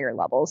of desire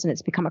levels and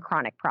it's become a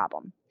chronic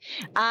problem.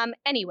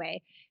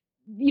 Anyway,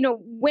 you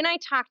know, when I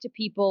talk to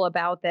people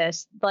about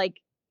this, like,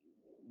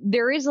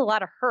 there is a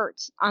lot of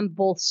hurt on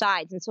both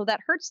sides. And so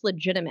that hurt's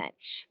legitimate.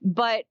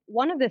 But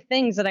one of the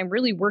things that I'm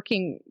really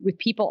working with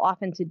people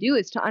often to do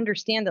is to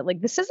understand that,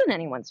 like, this isn't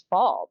anyone's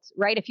fault,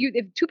 right?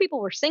 If two people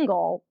were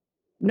single,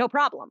 no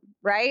problem,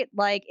 right?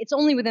 Like, it's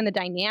only within the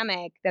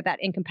dynamic that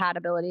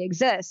incompatibility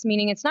exists,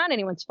 meaning it's not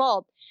anyone's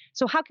fault.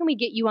 So how can we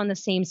get you on the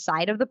same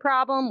side of the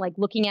problem? Like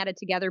looking at it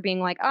together,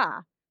 being like,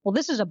 well,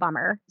 this is a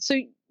bummer. So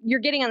you're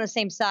getting on the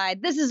same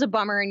side. This is a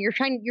bummer. And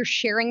you're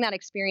sharing that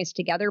experience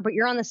together, but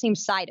you're on the same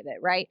side of it,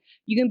 right?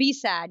 You can be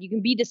sad, you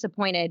can be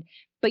disappointed,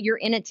 but you're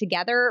in it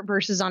together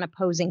versus on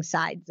opposing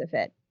sides of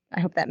it. I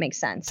hope that makes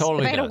sense.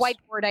 Totally. If I had a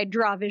whiteboard, I'd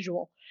draw a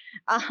visual.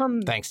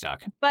 Thanks,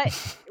 Doc.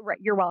 But right,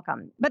 you're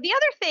welcome. But the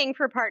other thing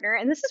for a partner,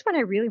 and this is what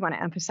I really want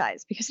to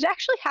emphasize because it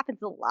actually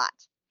happens a lot,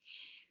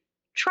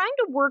 trying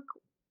to work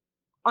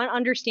on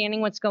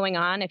understanding what's going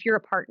on. If you're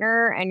a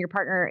partner and your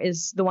partner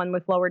is the one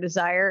with lower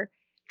desire,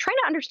 trying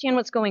to understand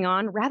what's going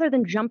on rather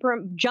than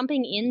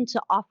jumping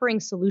into offering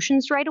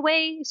solutions right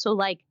away. So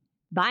like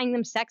buying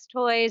them sex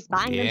toys,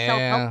 buying them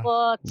self-help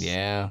books,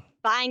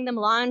 buying them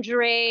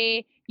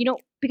lingerie, you know,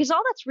 because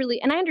all that's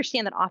really, and I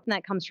understand that often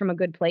that comes from a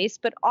good place,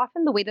 but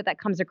often the way that that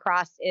comes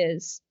across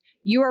is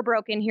you are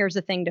broken. Here's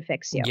a thing to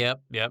fix you.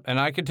 Yep. And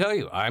I can tell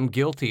you, I'm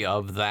guilty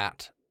of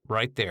that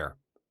right there.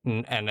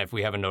 And if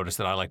we haven't noticed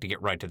that I like to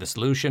get right to the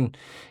solution,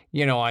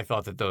 I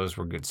thought that those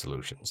were good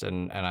solutions.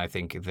 And I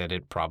think that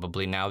it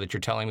probably, now that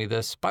you're telling me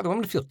this, by the way, I'm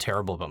going to feel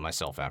terrible about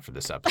myself after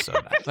this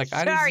episode.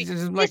 Sorry.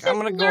 I'm going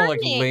to go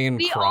lay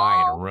and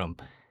cry in a room.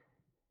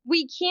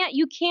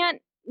 You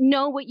can't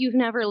know what you've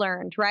never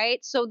learned, right?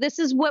 So this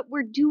is what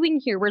we're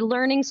doing here. We're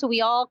learning so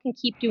we all can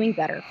keep doing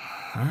better.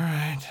 All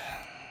right.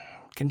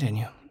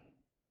 Continue.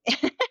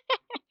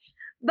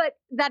 But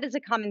that is a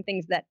common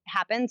thing that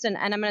happens. And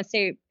I'm going to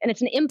say, and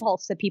it's an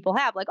impulse that people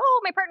have, like,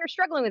 oh, my partner's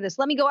struggling with this.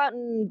 Let me go out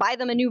and buy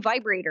them a new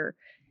vibrator.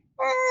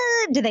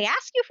 Did they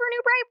ask you for a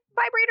new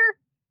vibrator?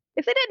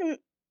 If they didn't,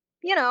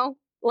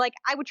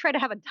 I would try to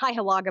have a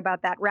dialogue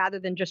about that rather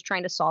than just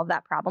trying to solve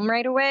that problem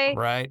right away.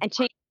 Right.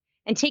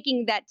 And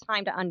taking that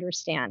time to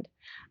understand.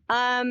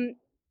 I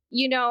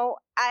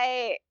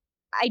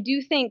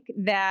do think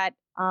that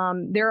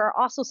there are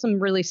also some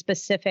really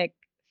specific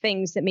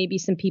things that maybe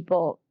some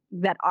people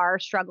that are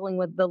struggling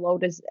with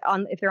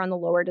if they're on the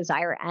lower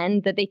desire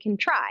end, that they can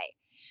try.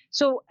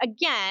 So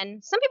again,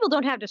 some people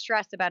don't have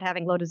distress about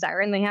having low desire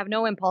and they have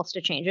no impulse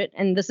to change it.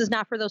 And this is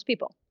not for those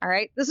people. All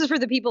right. This is for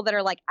the people that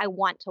are like, I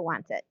want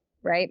it.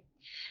 Right.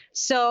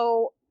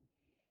 So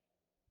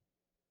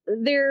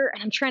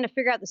I'm trying to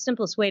figure out the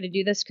simplest way to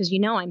do this because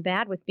I'm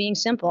bad with being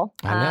simple.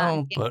 I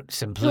know, but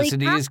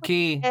simplicity is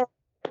key.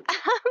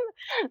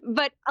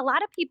 But a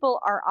lot of people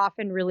are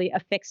often really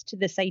affixed to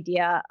this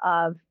idea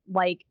of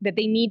that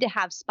they need to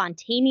have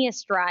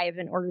spontaneous drive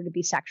in order to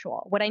be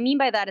sexual. What I mean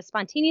by that is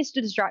spontaneous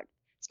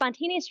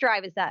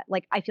drive is that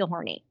I feel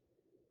horny.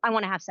 I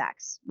want to have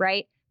sex,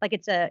 right?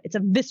 It's a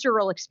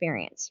visceral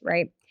experience,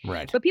 right?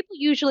 Right. But people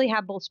usually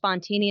have both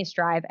spontaneous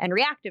drive and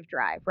reactive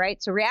drive,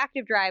 right? So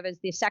reactive drive is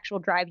the sexual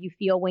drive you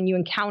feel when you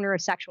encounter a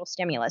sexual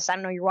stimulus. I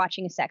don't know, you're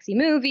watching a sexy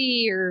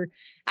movie, or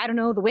I don't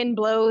know, the wind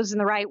blows in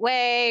the right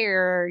way,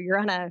 or you're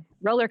on a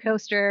roller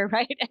coaster,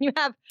 right? And you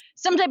have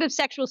some type of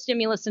sexual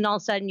stimulus and all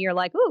of a sudden you're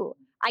like, ooh,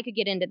 I could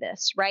get into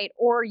this, right?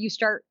 Or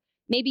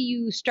maybe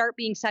you start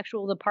being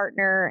sexual with a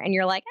partner and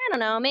you're like, I don't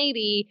know,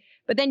 maybe,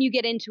 but then you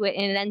get into it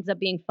and it ends up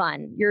being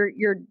fun.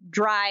 Your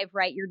drive,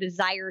 right? Your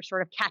desire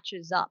sort of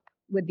catches up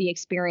with the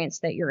experience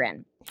that you're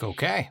in.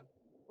 Okay.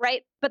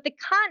 Right. But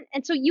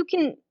and so you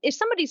can, if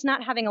somebody's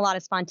not having a lot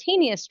of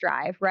spontaneous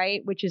drive,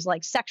 right, which is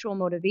like sexual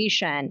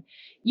motivation,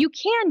 you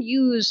can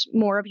use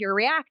more of your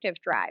reactive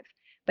drive,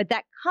 but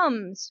that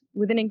comes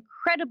with an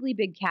incredibly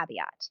big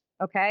caveat.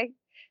 Okay.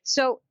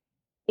 So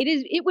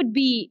it would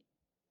be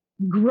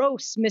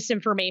gross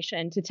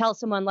misinformation to tell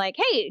someone like,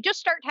 hey, just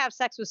start to have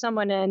sex with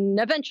someone and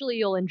eventually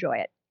you'll enjoy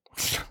it.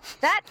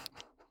 That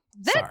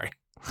Sorry.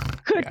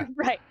 Could, yeah.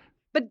 Right.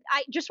 But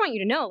I just want you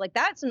to know,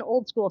 that's an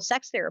old school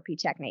sex therapy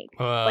technique.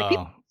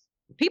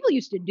 People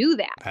used to do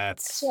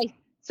that.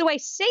 So I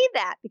say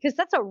that because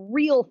that's a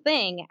real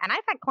thing. And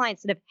I've had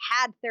clients that have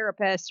had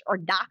therapists or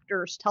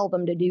doctors tell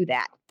them to do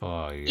that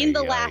in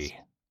the last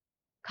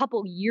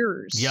couple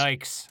years.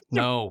 Yikes.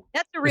 No.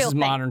 That's a real thing.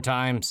 This is modern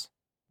times.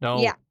 No.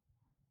 Yeah.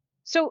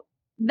 So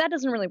that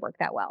doesn't really work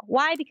that well.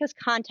 Why? Because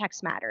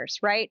context matters,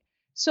 right?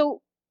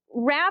 So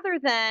rather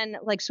than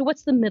so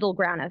what's the middle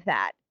ground of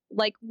that?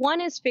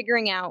 One is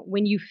figuring out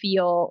when you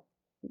feel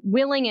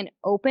willing and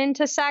open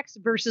to sex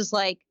versus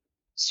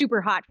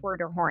super hot for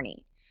it or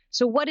horny.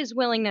 So what is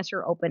willingness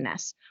or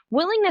openness?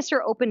 Willingness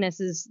or openness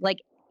is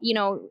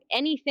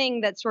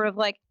anything that's sort of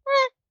I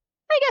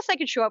guess I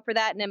could show up for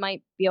that and it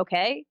might be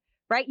okay,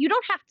 right? You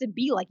don't have to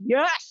be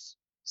yes,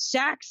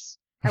 sex,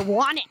 I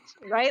want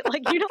it, right?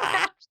 You don't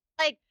have to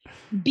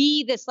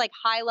be this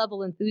high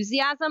level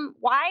enthusiasm.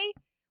 Why?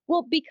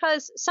 Well,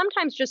 because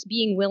sometimes just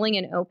being willing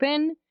and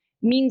open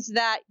means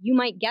that you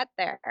might get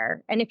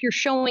there. And if you're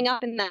showing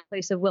up in that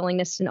place of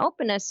willingness and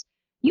openness,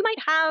 you might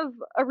have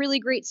a really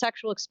great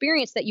sexual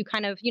experience that you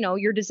kind of,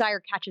 your desire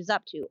catches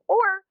up to. Or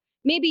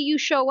maybe you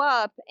show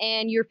up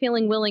and you're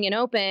feeling willing and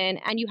open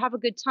and you have a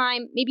good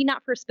time, maybe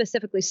not for a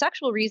specifically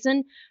sexual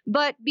reason,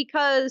 but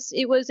because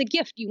it was a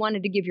gift you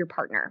wanted to give your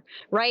partner,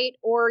 right?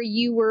 Or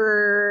you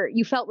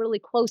felt really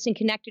close and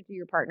connected to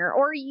your partner,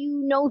 or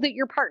that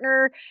your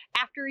partner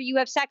after you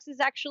have sex is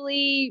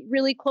actually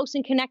really close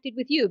and connected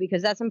with you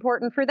because that's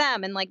important for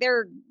them and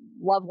their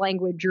love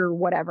language or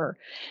whatever.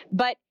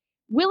 But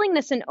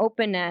willingness and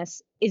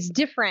openness is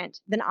different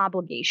than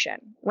obligation,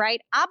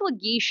 right?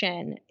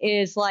 Obligation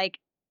is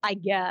I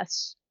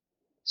guess.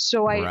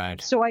 So I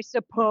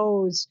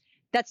suppose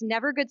that's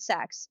never good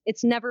sex.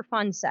 It's never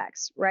fun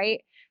sex,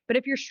 right? But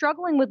if you're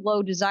struggling with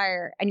low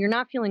desire and you're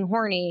not feeling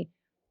horny,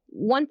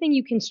 one thing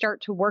you can start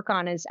to work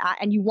on is,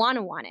 and you want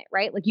it,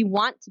 right? You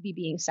want to be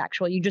being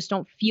sexual. You just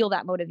don't feel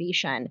that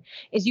motivation,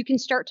 is you can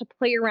start to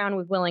play around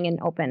with willingness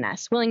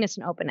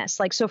and openness.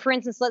 So for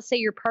instance, let's say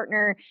your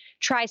partner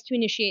tries to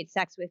initiate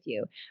sex with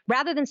you.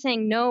 Rather than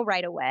saying no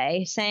right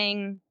away,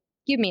 saying,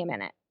 give me a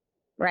minute,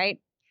 right?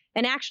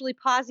 And actually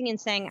pausing and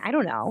saying, I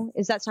don't know,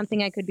 is that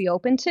something I could be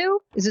open to?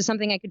 Is this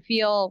something I could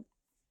feel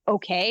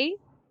okay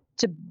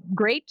to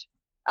great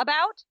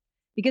about,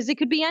 because it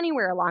could be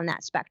anywhere along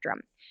that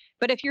spectrum.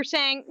 But if you're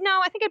saying, no,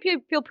 I think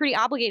I feel pretty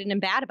obligated and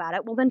bad about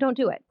it, well, then don't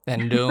do it.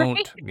 Then don't.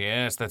 Right?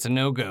 Yes, that's a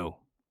no-go.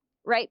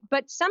 Right.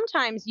 But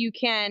sometimes you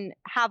can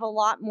have a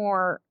lot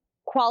more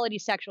quality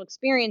sexual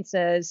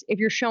experiences if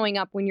you're showing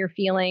up when you're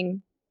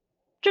feeling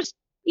just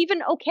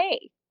even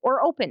okay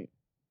or open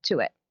to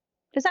it.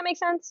 Does that make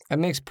sense? That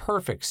makes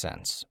perfect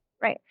sense.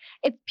 Right.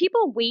 If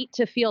people wait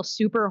to feel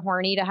super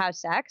horny to have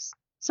sex,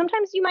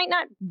 sometimes you might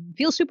not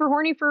feel super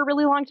horny for a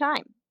really long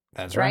time.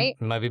 That's right.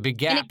 There might be big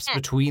gaps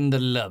between the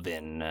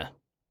loving.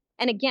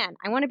 And again,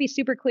 I want to be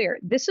super clear.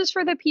 This is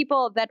for the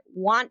people that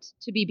want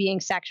to be being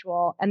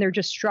sexual and they're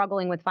just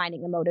struggling with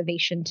finding the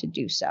motivation to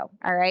do so.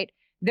 All right.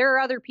 There are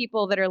other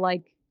people that are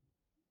like,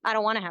 I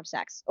don't want to have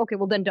sex. Okay,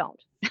 well then don't.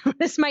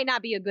 This might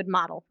not be a good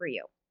model for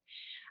you.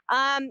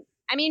 I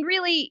mean,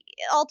 really,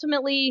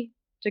 ultimately,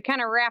 to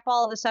kind of wrap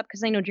all of this up,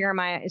 because I know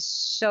Jeremiah is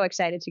so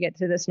excited to get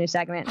to this new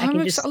segment. We have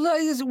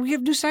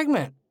a new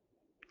segment.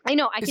 I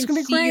know. I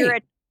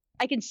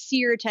can see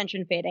your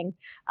attention fading.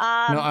 No,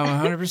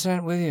 I'm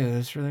 100% with you.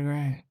 That's really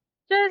great.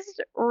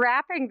 Just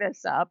wrapping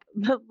this up,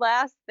 the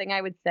last thing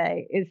I would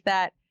say is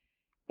that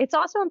it's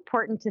also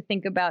important to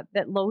think about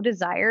that low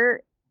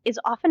desire is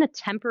often a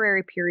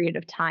temporary period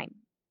of time,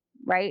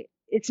 right?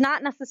 It's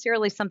not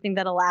necessarily something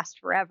that'll last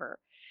forever.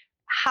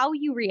 How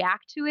you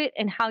react to it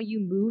and how you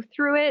move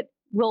through it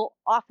will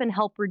often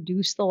help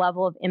reduce the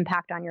level of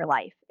impact on your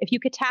life. If you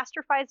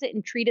catastrophize it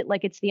and treat it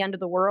like it's the end of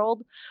the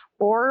world,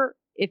 or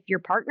if your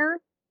partner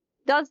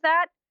does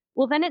that,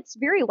 well, then it's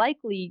very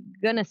likely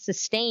going to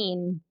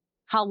sustain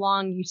how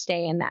long you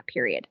stay in that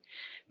period.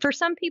 For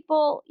some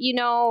people,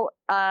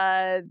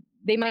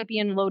 they might be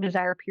in low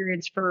desire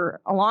periods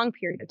for a long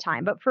period of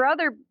time. But for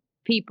other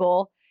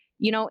people,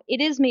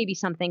 it is maybe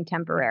something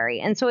temporary.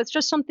 And so it's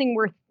just something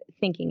worth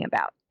thinking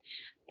about.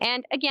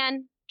 And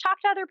again,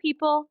 talk to other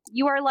people.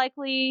 You are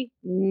likely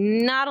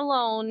not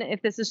alone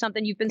if this is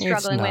something you've been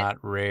struggling with. It's not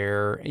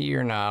rare.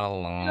 You're not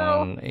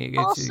alone.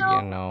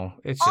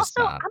 It's just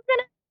not.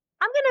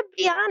 I'm gonna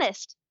be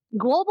honest.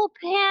 Global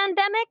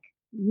pandemic,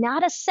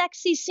 not a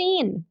sexy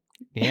scene.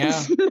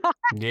 Yeah.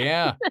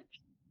 Yeah.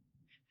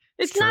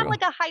 It's not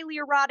like a highly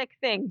erotic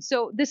thing.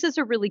 So this is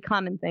a really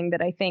common thing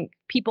that I think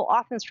people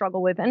often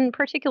struggle with, and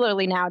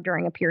particularly now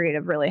during a period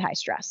of really high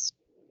stress.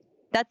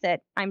 That's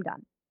it. I'm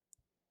done.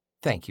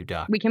 Thank you,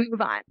 Doc. We can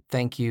move on.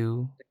 Thank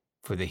you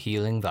for the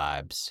healing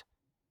vibes.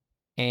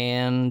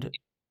 And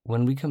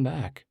when we come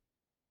back,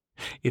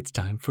 it's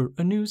time for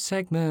a new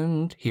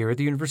segment here at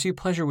the University of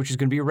Pleasure, which is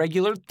going to be a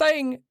regular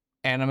thing.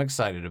 And I'm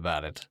excited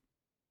about it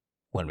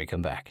when we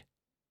come back.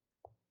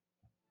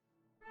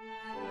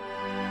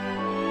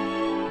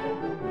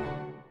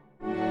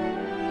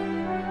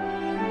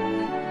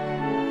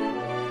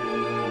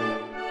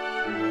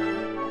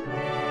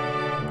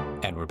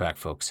 And we're back,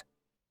 folks.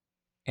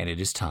 And it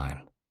is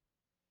time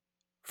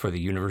for the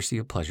University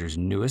of Pleasure's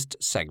newest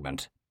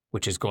segment,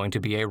 which is going to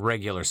be a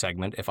regular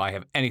segment if I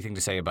have anything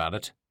to say about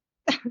it.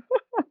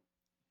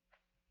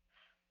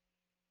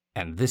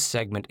 And this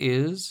segment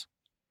is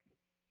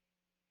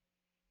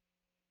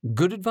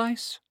good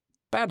advice,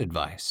 bad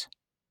advice,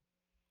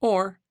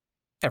 or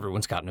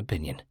everyone's got an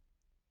opinion.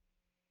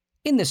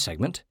 In this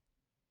segment,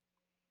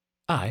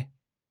 I,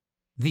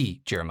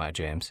 the Jeremiah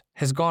James,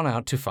 has gone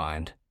out to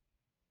find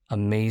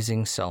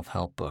amazing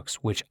self-help books,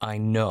 which I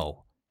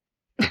know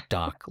the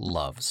Doc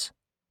loves.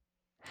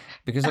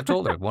 Because I've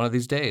told her one of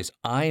these days,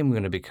 I am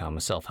going to become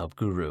a self-help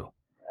guru,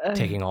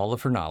 taking all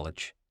of her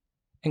knowledge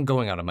and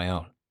going out on my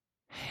own.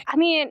 I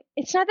mean,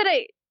 it's not that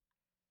I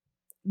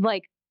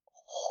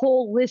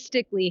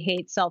holistically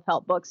hate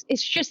self-help books.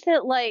 It's just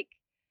that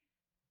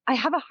I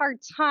have a hard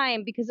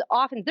time because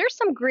often there's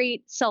some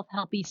great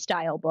self-helpy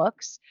style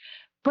books,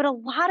 but a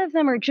lot of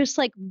them are just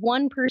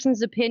one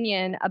person's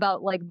opinion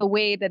about the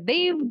way that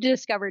they've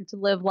discovered to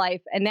live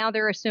life. And now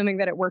they're assuming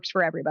that it works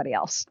for everybody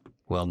else.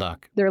 Well,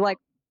 Doc. They're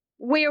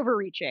way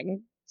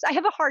overreaching. So I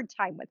have a hard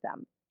time with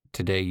them.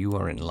 Today you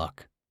are in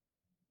luck.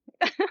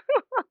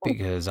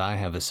 Because I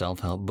have a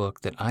self-help book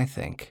that I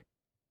think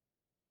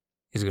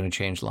is going to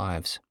change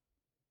lives.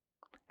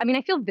 I mean,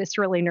 I feel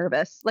viscerally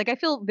nervous. I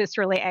feel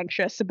viscerally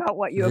anxious about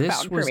what you have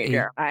found for me,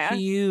 Jeremiah. This was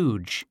a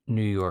huge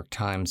New York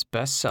Times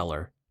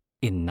bestseller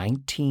in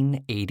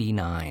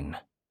 1989.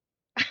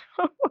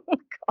 Oh,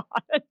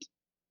 God.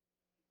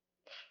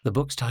 The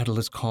book's title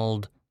is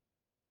called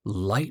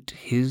Light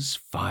His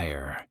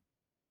Fire.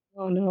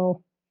 Oh,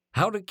 no.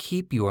 How to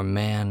Keep Your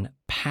Man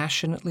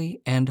Passionately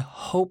and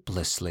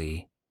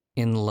Hopelessly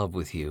in Love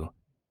with You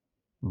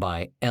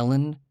by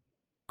Ellen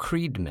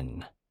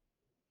Creedman.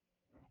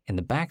 In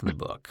the back of the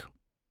book,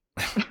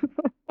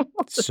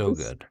 it's so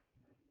good.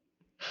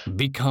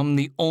 Become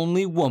the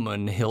only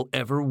woman he'll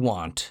ever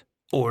want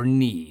or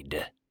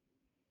need.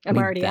 I'm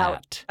already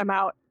out. I'm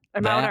out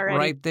already.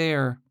 Right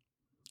there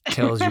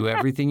tells you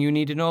everything you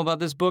need to know about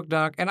this book,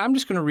 Doc. And I'm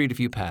just going to read a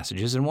few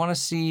passages and want to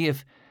see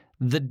if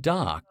the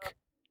Doc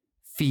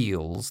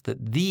feels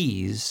that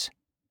these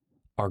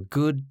are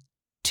good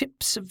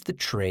tips of the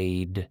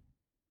trade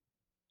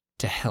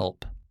to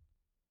help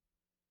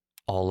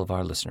all of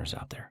our listeners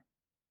out there.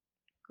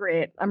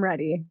 Great. I'm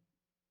ready.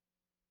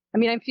 I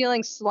mean, I'm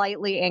feeling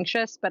slightly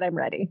anxious, but I'm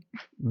ready.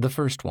 The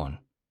first one.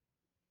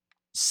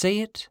 Say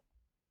it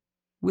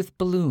with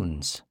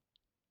balloons.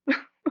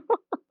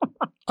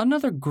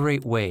 Another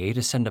great way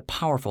to send a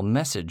powerful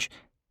message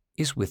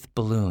is with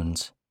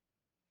balloons.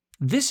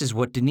 This is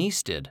what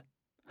Denise did.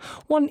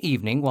 One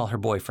evening, while her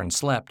boyfriend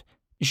slept,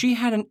 she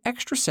had an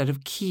extra set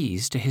of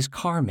keys to his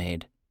car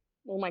made.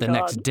 Oh my The God.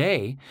 next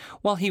day,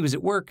 while he was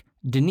at work,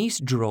 Denise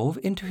drove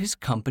into his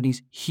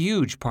company's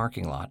huge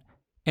parking lot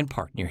and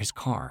parked near his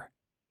car.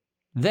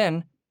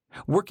 Then,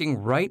 working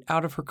right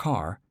out of her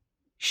car,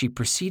 she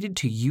proceeded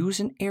to use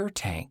an air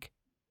tank.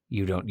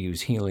 You don't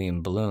use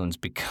helium balloons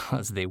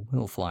because they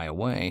will fly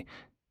away.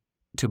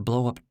 To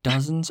blow up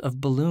dozens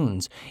of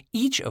balloons,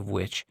 each of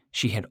which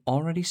she had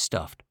already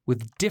stuffed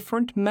with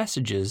different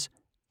messages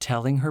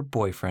telling her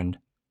boyfriend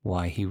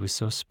why he was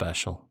so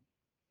special.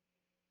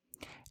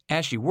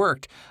 As she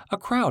worked, a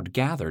crowd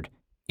gathered,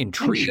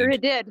 intrigued I'm sure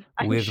it did.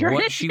 with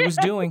what she was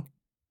doing.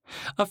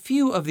 A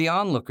few of the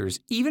onlookers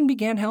even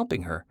began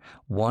helping her,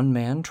 one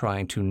man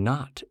trying to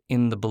knot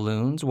in the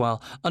balloons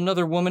while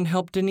another woman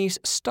helped Denise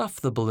stuff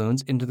the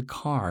balloons into the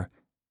car.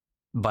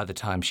 By the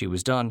time she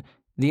was done,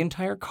 the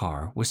entire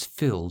car was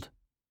filled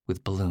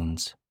with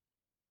balloons.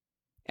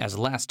 As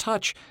a last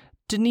touch,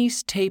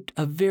 Denise taped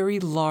a very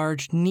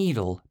large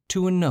needle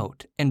to a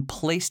note and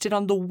placed it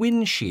on the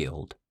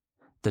windshield.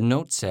 The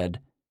note said,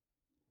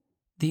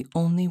 "The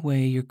only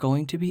way you're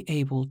going to be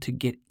able to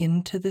get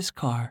into this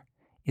car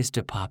is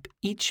to pop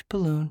each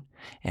balloon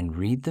and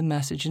read the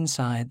message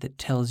inside that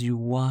tells you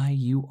why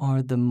you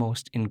are the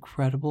most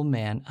incredible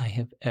man I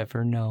have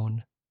ever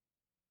known."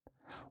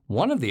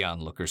 One of the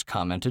onlookers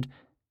commented,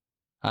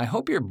 "I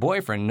hope your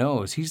boyfriend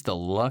knows he's the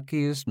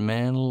luckiest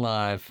man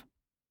alive.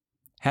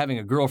 Having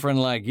a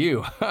girlfriend like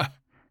you."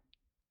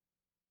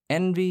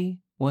 Envy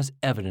was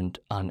evident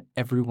on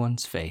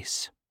everyone's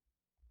face.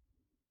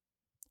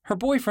 Her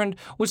boyfriend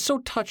was so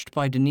touched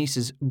by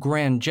Denise's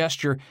grand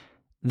gesture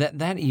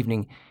that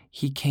evening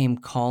he came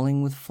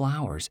calling with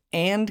flowers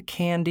and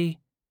candy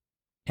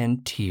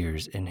and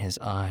tears in his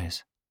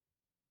eyes.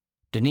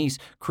 Denise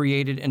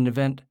created an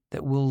event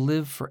that will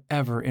live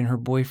forever in her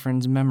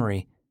boyfriend's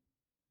memory.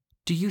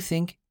 Do you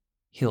think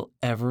he'll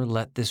ever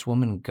let this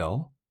woman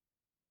go?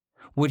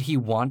 Would he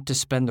want to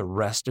spend the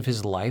rest of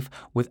his life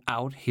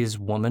without his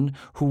woman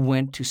who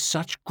went to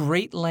such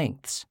great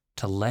lengths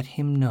to let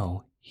him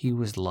know he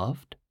was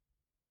loved?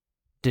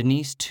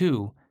 Denise,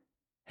 too,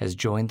 has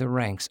joined the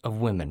ranks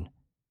of women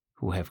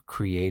who have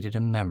created a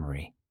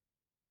memory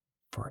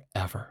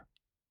forever.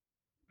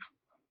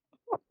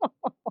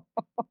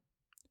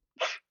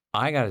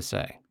 I gotta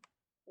say.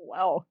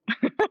 Wow.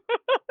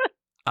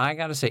 I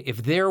gotta say,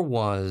 if there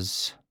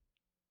was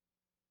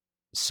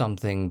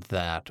something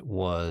that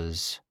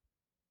was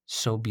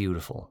so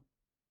beautiful,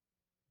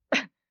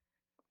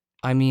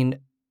 I mean,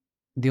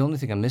 the only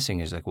thing I'm missing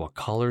is like what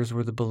colors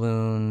were the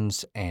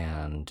balloons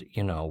and,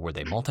 were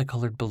they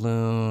multicolored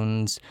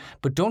balloons?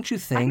 But don't you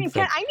think I mean,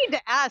 I need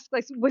to ask,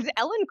 like, was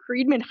Ellen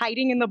Friedman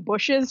hiding in the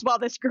bushes while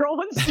this girl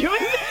was doing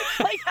this?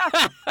 Like,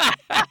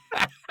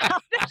 how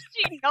does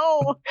she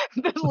know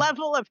the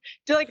level of,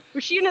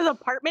 was she in his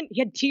apartment?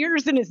 He had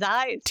tears in his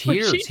eyes.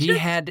 Tears. He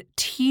had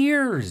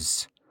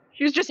tears.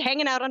 She was just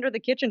hanging out under the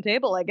kitchen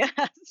table, I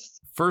guess.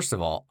 First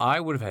of all,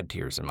 I would have had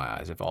tears in my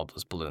eyes if all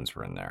those balloons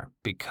were in there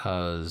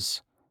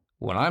because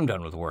when I'm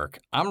done with work,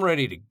 I'm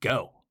ready to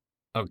go.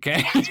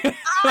 Okay?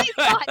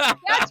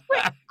 That's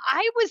what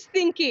I was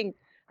thinking.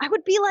 I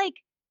would be like,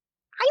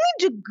 I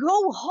need to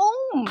go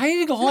home. I need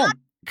to go home.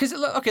 Because,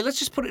 okay, let's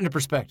just put it into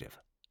perspective.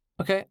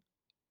 Okay?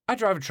 I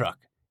drive a truck.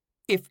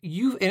 And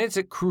it's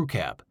a crew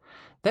cab.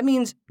 That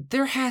means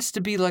there has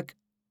to be like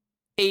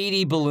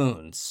 80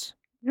 balloons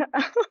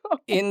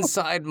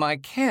inside my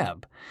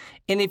cab.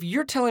 And if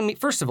you're telling me,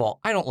 first of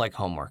all, I don't like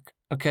homework.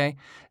 Okay?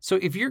 So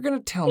if you're going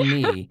to tell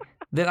me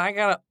that I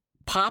got to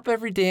pop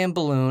every damn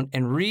balloon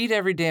and read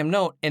every damn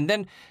note, and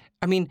then,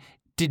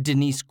 did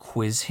Denise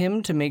quiz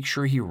him to make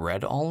sure he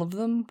read all of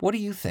them? What do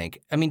you think?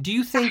 Do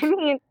you think...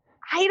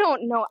 I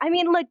don't know.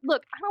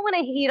 Look, I don't want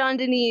to hate on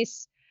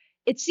Denise.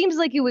 It seems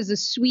like it was a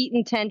sweet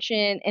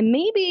intention, and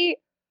maybe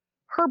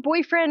her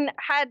boyfriend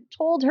had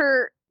told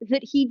her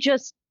that he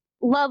just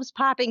loves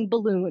popping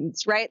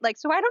balloons, right?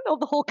 So I don't know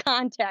the whole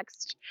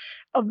context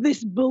of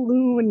this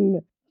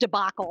balloon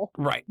debacle.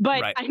 Right.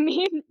 But right.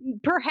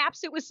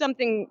 Perhaps it was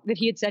something that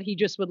he had said he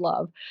just would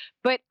love.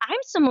 But I'm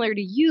similar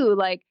to you.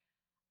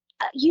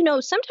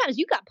 Sometimes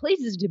you got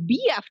places to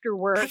be after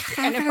work.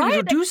 And if I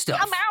had to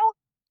come out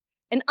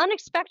and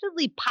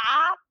unexpectedly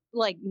pop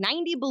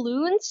 90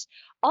 balloons,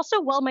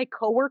 also while my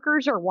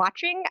coworkers are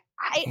watching,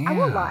 I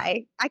won't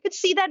lie. I could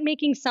see that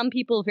making some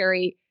people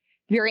very,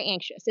 very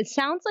anxious. It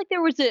sounds like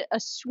there was a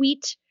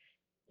sweet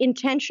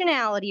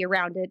intentionality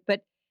around it,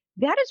 but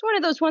that is one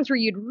of those ones where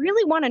you'd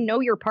really want to know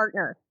your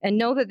partner and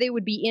know that they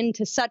would be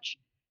into such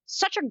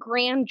a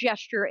grand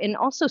gesture and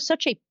also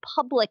such a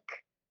public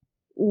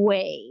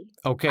way.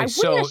 Okay,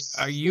 so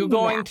are you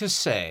going to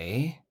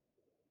say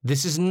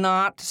This is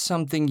not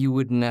something you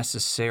would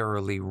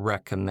necessarily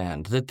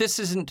recommend. That this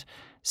isn't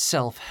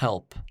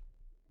self-help.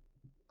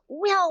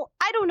 Well,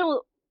 I don't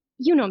know.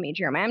 You know me,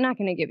 Jeremiah. I'm not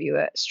going to give you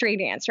a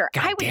straight answer.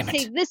 God I would damn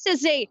it. say this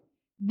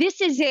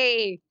is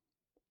a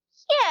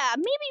yeah,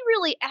 maybe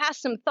really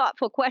ask some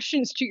thoughtful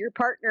questions to your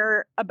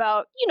partner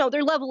about,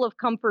 their level of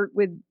comfort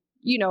with,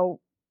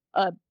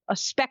 a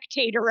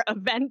spectator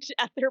event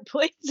at their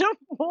place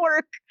of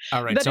work.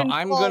 All right, so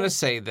I'm going to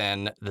say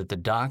then that the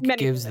doc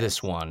gives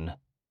this one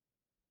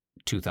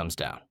 2 thumbs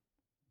down.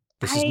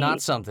 This is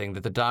not something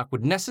that the doc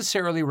would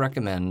necessarily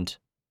recommend.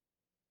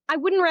 I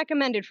wouldn't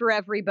recommend it for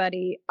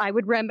everybody. I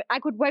would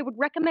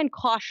recommend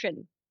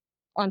caution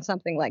on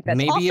something like this.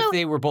 Maybe also, if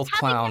they were both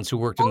clowns who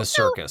worked in the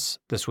circus,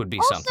 this would be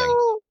something.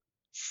 Also,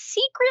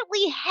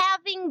 secretly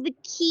having the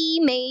key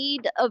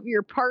made of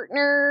your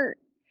partner,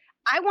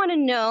 I want to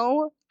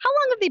know, how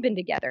long have they been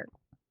together?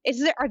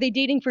 Are they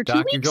dating for 2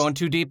 weeks? Doc, you're going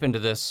too deep into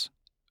this.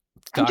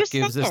 Doc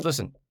gives this,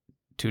 listen,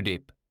 too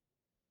deep.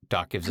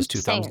 Doc gives this 2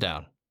 thumbs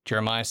down.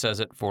 Jeremiah says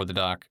it for the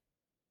doc,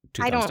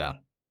 2 thumbs down.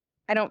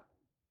 I don't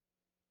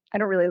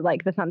really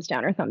like the thumbs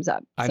down or thumbs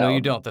up. I know you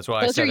don't. That's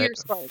why I said it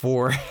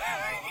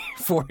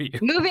for you.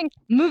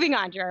 Moving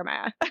on,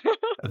 Jeremiah.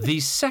 The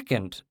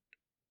second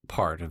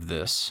part of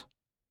this,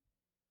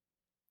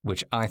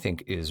 which I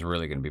think is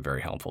really going to be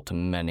very helpful to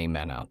many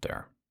men out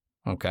there,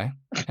 okay?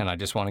 And I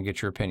just want to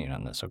get your opinion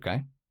on this,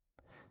 okay?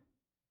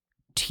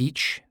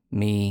 Teach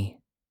me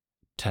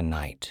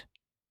tonight.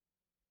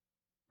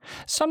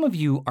 Some of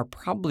you are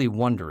probably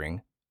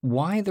wondering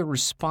why the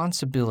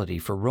responsibility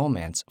for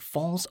romance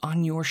falls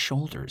on your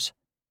shoulders.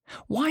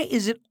 Why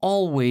is it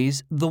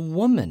always the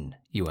woman,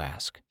 you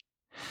ask?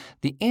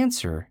 The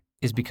answer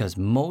is because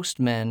most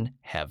men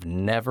have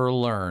never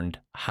learned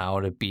how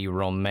to be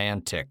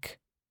romantic.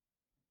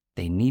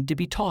 They need to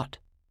be taught.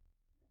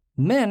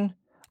 Men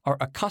are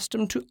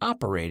accustomed to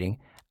operating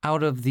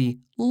out of the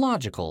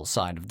logical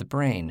side of the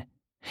brain.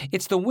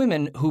 It's the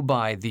women who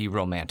buy the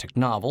romantic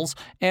novels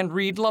and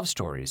read love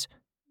stories.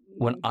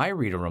 When I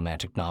read a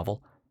romantic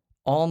novel,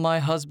 all my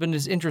husband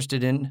is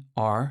interested in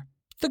are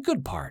the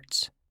good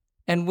parts.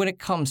 And when it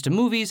comes to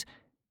movies,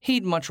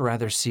 he'd much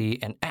rather see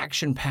an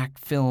action-packed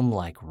film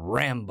like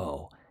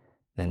Rambo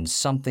than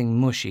something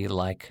mushy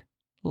like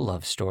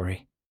Love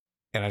Story.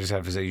 And I just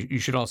have to say, you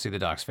should all see the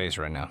doc's face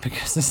right now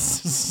because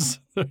this is...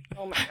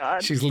 Oh my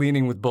God. She's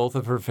leaning with both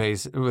of her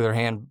face, with her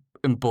hand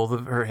in both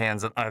of her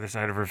hands on either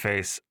side of her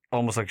face,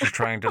 almost like she's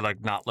trying to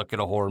not look at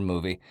a horror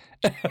movie.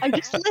 I'm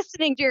just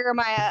listening,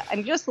 Jeremiah.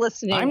 I'm just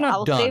listening. I'm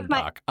not done,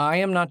 Doc. I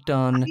am not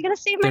done. I'm going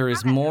to save my There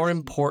is more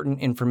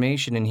important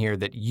information in here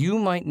that you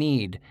might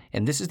need,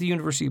 and this is the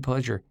University of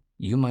Pleasure.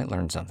 You might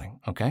learn something,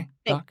 okay,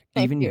 Doc?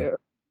 Thank Even you.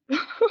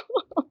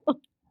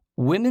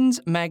 Women's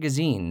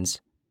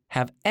magazines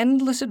have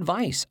endless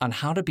advice on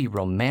how to be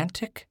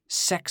romantic,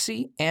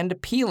 sexy, and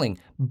appealing.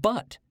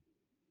 But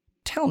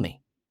tell me,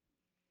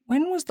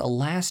 when was the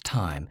last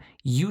time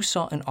you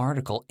saw an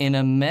article in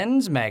a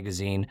men's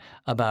magazine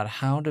about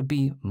how to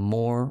be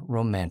more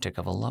romantic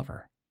of a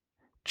lover?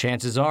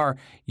 Chances are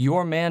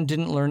your man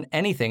didn't learn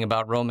anything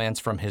about romance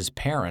from his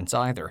parents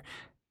either.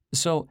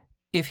 So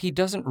if he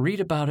doesn't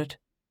read about it,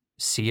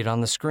 see it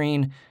on the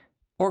screen,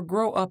 or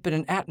grow up in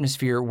an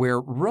atmosphere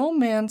where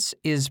romance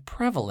is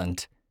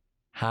prevalent,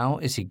 how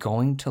is he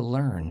going to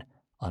learn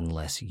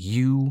unless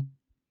you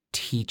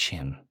teach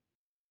him?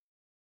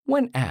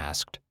 When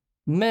asked,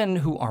 men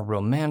who are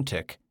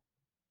romantic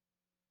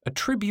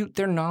attribute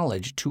their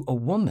knowledge to a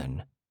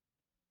woman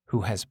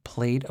who has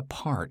played a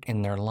part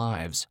in their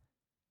lives.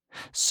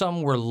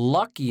 Some were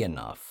lucky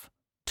enough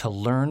to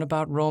learn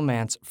about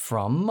romance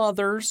from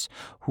mothers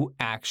who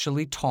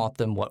actually taught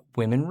them what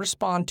women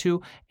respond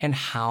to and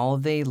how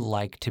they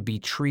like to be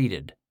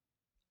treated.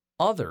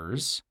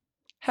 Others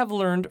have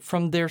learned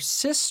from their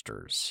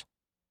sisters.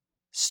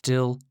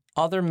 Still,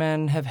 other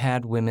men have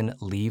had women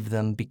leave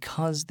them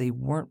because they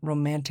weren't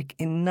romantic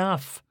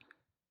enough.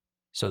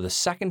 So the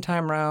second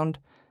time round,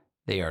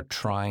 they are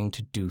trying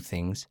to do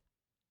things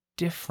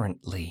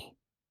differently.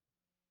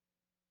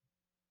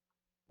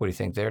 What do you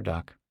think there,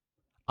 Doc?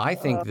 I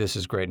think this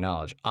is great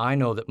knowledge. I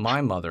know that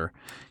my mother,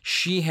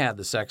 she had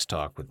the sex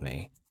talk with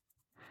me,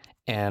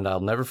 and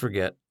I'll never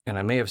forget, and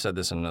I may have said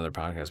this in another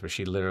podcast, but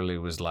she literally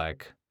was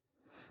like,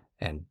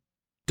 and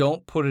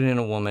don't put it in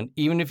a woman.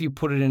 Even if you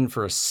put it in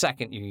for a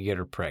second, you can get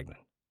her pregnant.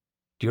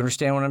 Do you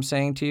understand what I'm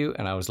saying to you?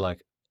 And I was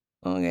like,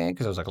 okay,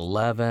 because I was like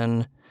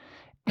 11.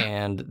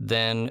 And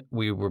then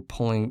we were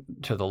pulling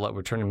to the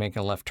left, making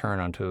a left turn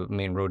onto a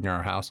main road near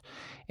our house.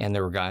 And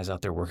there were guys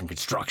out there working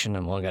construction.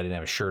 And one guy didn't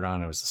have a shirt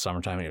on. It was the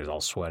summertime and he was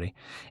all sweaty.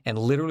 And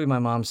literally my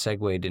mom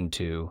segued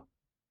into,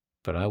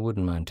 but I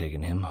wouldn't mind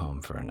taking him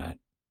home for a night.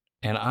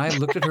 And I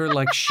looked at her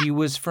like she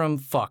was from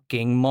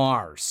fucking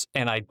Mars.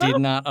 And I did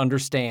not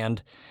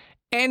understand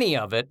any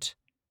of it.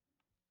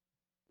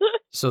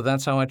 So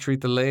that's how I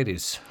treat the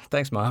ladies.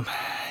 Thanks, Mom.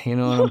 You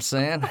know what I'm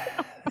saying?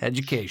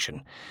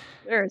 Education.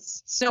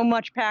 There's so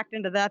much packed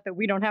into that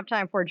we don't have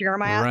time for,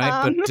 Jeremiah.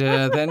 Right, but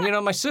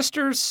then, my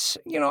sisters,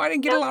 I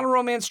didn't get a lot of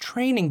romance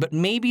training, but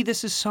maybe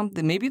this is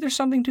something, maybe there's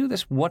something to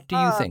this. What do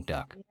you think,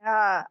 Doc?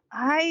 Yeah,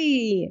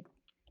 I'm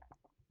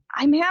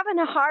having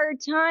a hard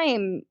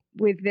time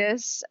with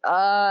this.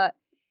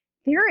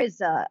 There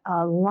is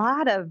a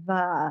lot of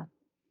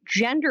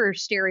gender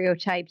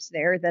stereotypes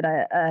there that,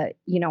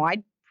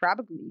 I'd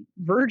probably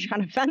verge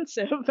on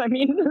offensive. I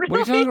mean, really.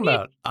 What are you talking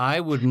about? I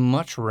would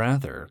much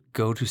rather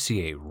go to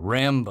see a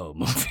Rambo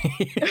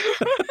movie.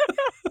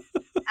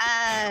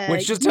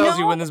 Which just tells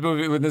you when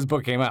this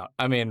book came out.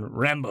 I mean,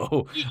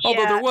 Rambo. Yeah,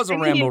 although there was a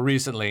Rambo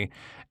recently,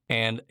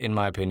 and in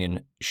my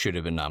opinion, should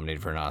have been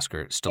nominated for an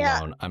Oscar.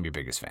 Stallone, I'm your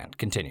biggest fan.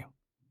 Continue.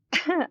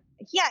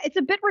 Yeah, it's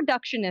a bit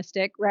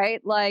reductionistic,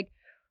 right? Like,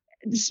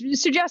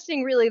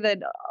 suggesting really that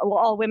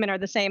all women are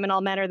the same and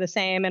all men are the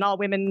same and all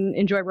women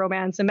enjoy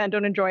romance and men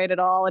don't enjoy it at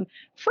all. And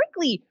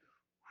frankly,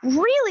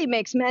 really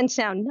makes men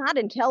sound not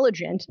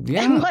intelligent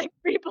and like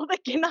people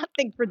that cannot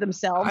think for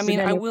themselves. I mean,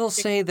 I will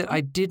say that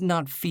I did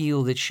not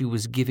feel that she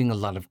was giving a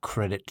lot of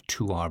credit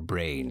to our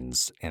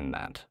brains in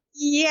that.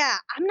 Yeah,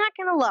 I'm not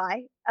going to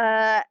lie.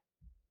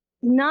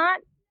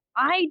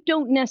 I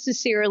don't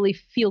necessarily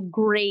feel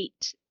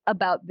great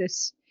about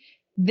this.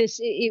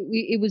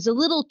 It was a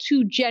little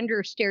too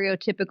gender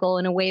stereotypical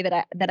in a way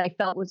that I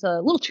felt was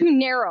a little too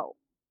narrow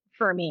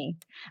for me.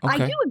 Okay. I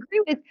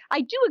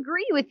do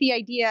agree with the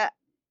idea,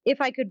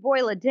 if I could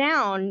boil it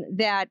down,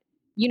 that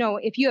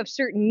if you have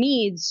certain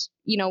needs,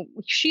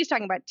 she's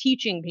talking about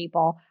teaching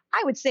people.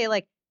 I would say,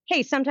 like,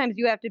 hey, sometimes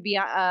you have to be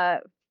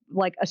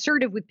like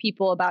assertive with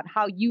people about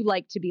how you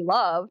like to be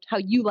loved, how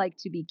you like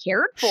to be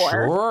cared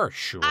for.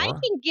 Sure. I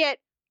can get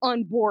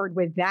on board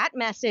with that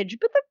message,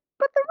 but the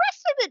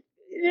rest of it.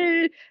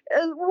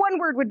 One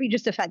word would be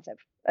just offensive.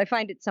 I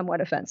find it somewhat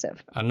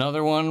offensive.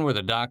 Another one where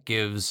the doc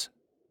gives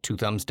 2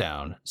 thumbs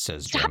down,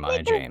 says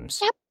Jeremiah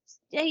James.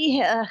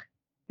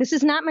 This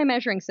is not my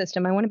measuring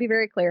system. I want to be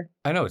very clear.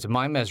 I know, it's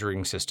my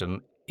measuring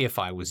system if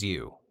I was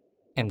you.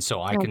 And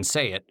so I can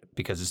say it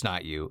because it's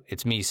not you.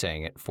 It's me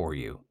saying it for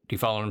you. Do you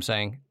follow what I'm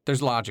saying?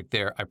 There's logic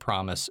there, I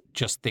promise.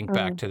 Just think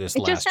back to this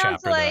last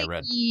chapter that I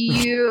read.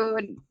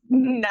 You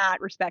not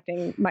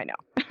respecting my no.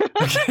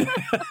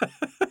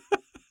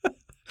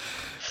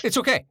 It's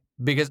okay,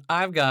 because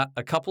I've got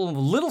a couple of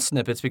little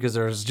snippets, because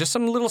there's just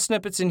some little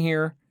snippets in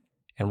here,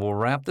 and we'll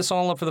wrap this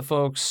all up for the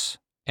folks.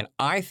 And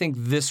I think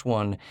this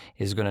one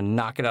is going to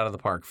knock it out of the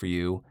park for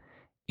you.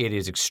 It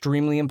is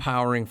extremely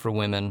empowering for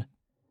women.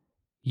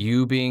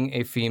 You being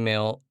a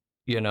female,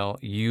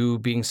 you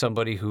being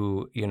somebody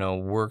who,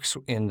 works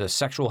in the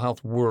sexual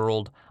health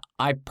world,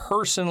 I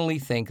personally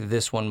think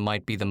this one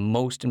might be the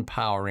most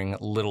empowering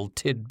little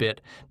tidbit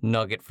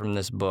nugget from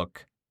this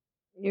book.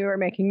 You are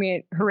making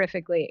me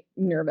horrifically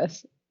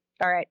nervous.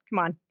 All right, come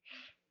on.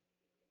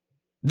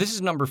 This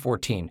is number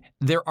 14.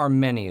 There are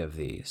many of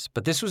these,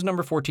 but this was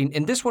number 14,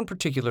 and this one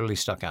particularly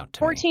stuck out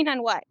to me. 14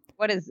 on what?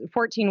 What is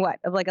 14 what?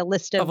 Of like a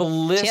list of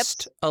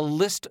tips? A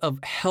list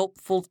of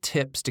helpful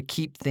tips to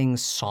keep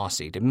things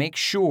saucy, to make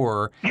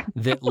sure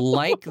that,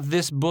 like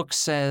this book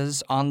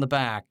says on the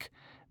back,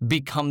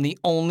 become the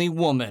only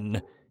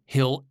woman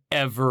he'll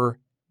ever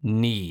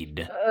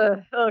need.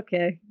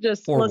 Okay,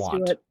 let's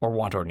do it. Or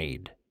want or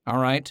need. All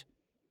right.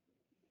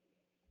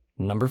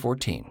 Number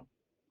 14.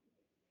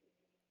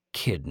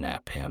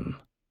 Kidnap him.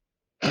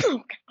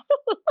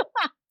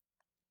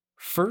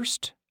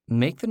 First,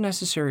 make the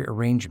necessary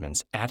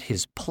arrangements at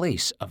his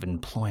place of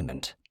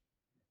employment.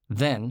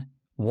 Then,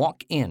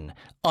 walk in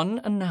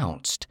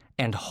unannounced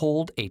and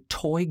hold a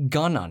toy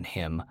gun on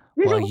him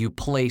while you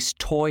place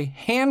toy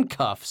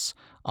handcuffs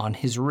on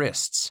his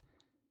wrists.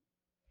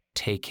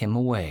 Take him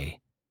away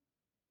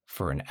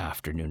for an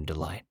afternoon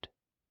delight.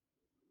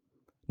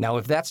 Now,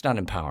 if that's not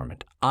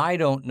empowerment, I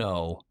don't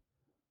know.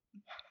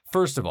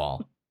 First of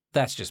all,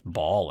 that's just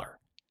baller.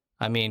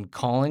 I mean,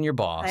 calling your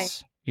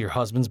boss, your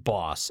husband's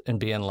boss, and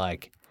being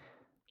like,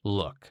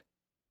 look,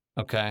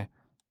 okay,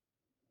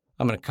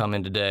 I'm going to come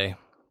in today,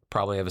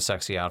 probably have a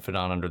sexy outfit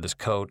on under this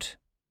coat,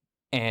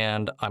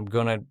 and I'm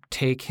going to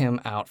take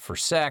him out for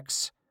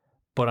sex,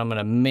 but I'm going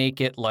to make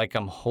it like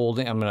I'm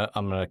going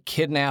to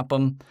kidnap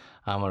him.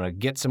 I'm going to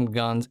get some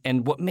guns.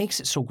 And what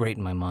makes it so great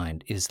in my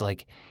mind is,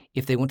 like,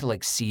 if they went to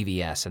like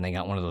CVS and they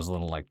got one of those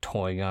little like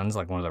toy guns,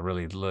 like one of the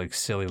really like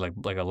silly, like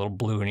a little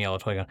blue and yellow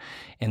toy gun,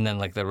 and then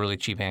like the really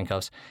cheap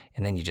handcuffs,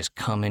 and then you just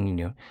come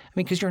in,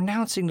 because you're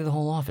announcing to the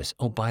whole office,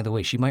 oh, by the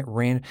way, she might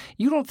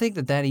you don't think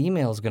that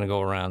email is going to go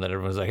around that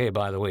everyone's like, hey,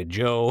 by the way,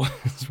 Joe,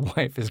 his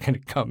wife is going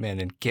to come in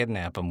and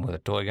kidnap him with a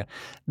toy gun.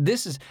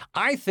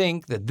 I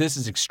think that this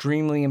is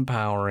extremely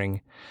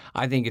empowering.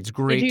 I think it's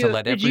great to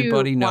let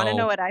everybody know. Want to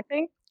know what I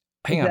think?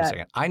 Hang on a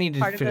second. I need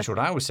to finish what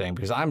I was saying,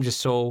 because I'm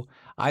just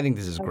I think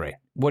this is great.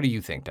 What do you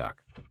think, Doc?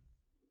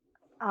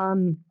 I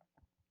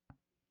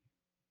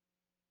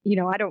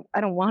don't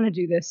want to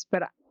do this,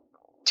 but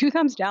 2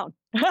 thumbs down.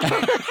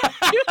 I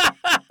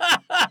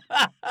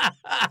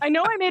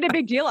know I made a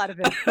big deal out of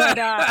it, but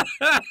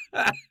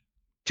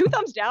 2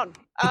 thumbs down.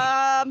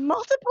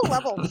 Multiple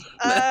levels.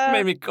 That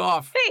made me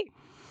cough. Hey,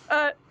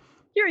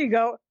 here you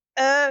go.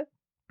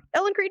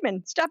 Ellen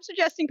Friedman, stop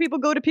suggesting people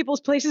go to people's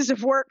places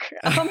of work.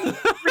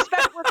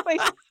 Respect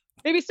workplace.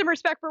 Maybe some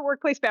respect for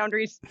workplace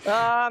boundaries.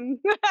 Just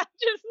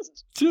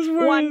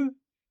one,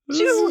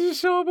 two. Just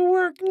show up at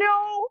work.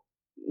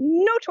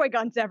 No toy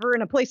guns ever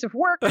in a place of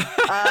work.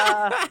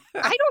 I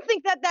don't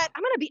think that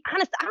I'm gonna be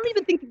honest. I don't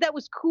even think that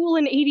was cool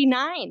in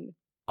 '89.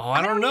 Oh,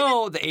 I don't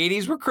know. The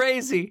 '80s were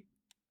crazy.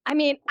 I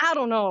mean, I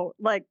don't know.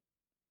 Like,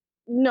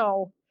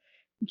 no.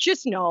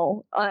 Just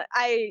no.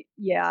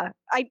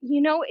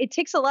 It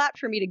takes a lot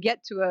for me to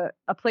get to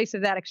a place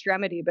of that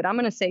extremity, but I'm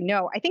going to say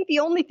no. I think the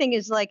only thing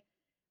is like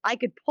I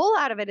could pull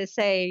out of it is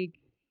say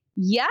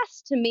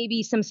yes to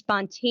maybe some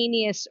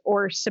spontaneous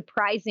or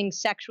surprising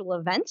sexual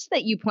events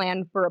that you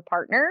plan for a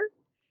partner.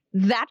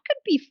 That could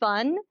be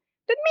fun,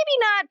 but maybe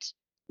not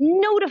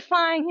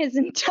notifying his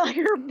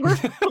entire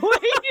workplace.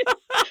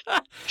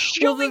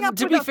 Well,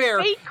 to be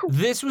fair,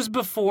 this was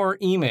before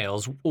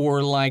emails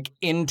or like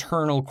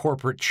internal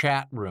corporate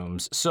chat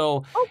rooms.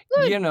 So,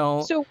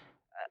 So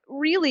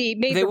really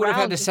made they would have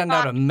had to send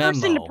out a memo.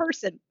 Person to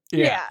person.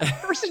 Yeah.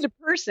 Person to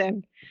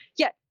person.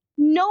 Yeah.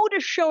 No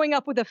to showing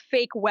up with a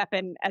fake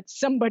weapon at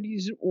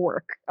somebody's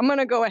work. I'm going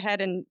to go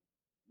ahead and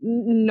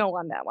no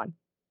on that one.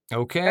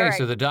 Okay. Right.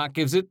 So the doc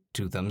gives it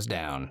 2 thumbs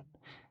down.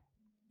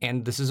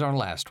 And this is our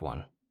last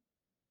one.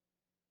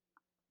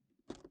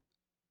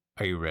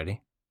 Are you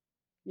ready?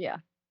 Yeah.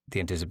 The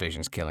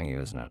anticipation's killing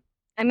you, isn't it?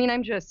 I mean, I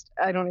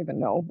don't even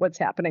know what's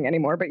happening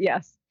anymore, but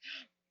yes.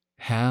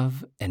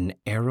 Have an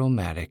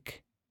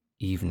aromatic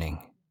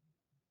evening.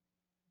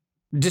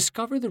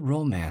 Discover the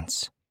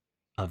romance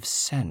of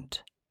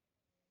scent.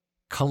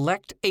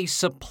 Collect a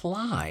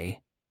supply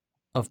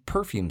of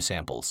perfume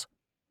samples.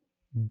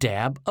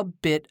 Dab a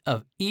bit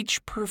of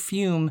each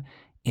perfume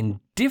in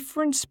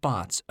different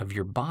spots of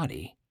your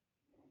body.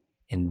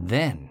 And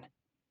then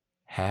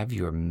have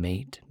your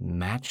mate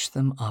match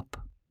them up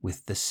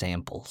with the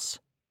samples.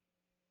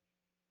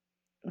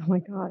 Oh my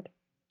God.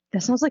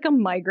 That sounds like a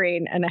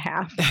migraine and a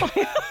half.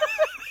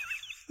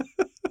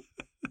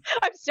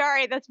 I'm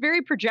sorry, that's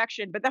very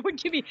projection, but that would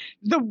give me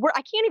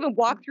I can't even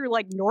walk through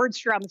like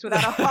Nordstrom's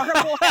without a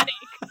horrible headache.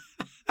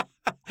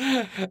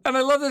 And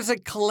I love that it's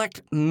like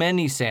collect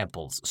many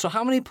samples. So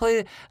how many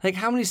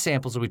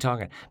samples are we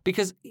talking?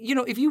 Because,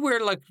 if you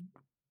wear like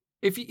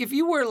If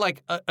you wear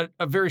like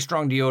a very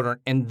strong deodorant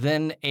and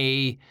then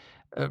a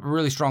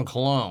really strong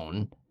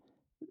cologne,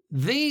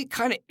 they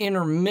kind of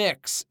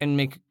intermix and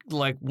make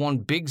like one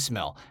big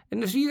smell.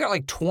 And if you got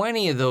like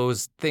 20 of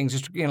those things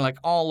just like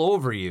all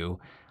over you,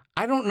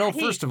 I don't know,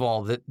 first of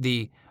all, that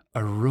the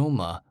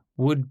aroma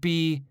would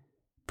be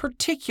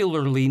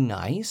particularly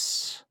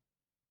nice.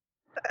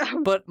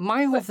 But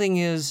my whole thing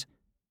is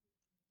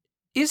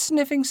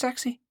sniffing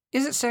sexy?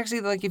 Is it sexy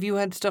like if you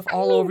had stuff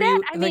all over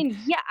you? I wouldn't.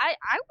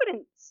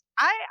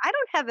 I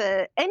don't have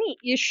any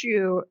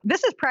issue.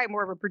 This is probably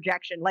more of a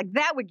projection. Like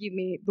that would give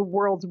me the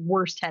world's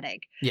worst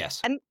headache. Yes.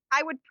 And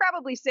I would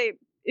probably say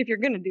if you're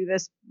going to do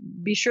this,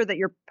 be sure that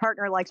your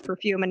partner likes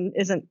perfume and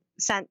isn't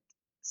scent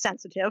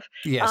sensitive.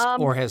 Yes,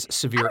 or has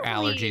severe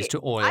allergies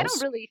to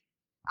oils.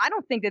 I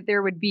don't think that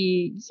there would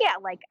be,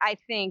 I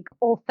think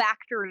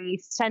olfactory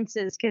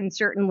senses can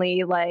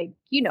certainly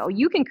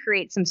you can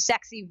create some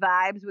sexy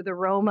vibes with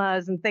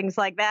aromas and things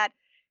like that.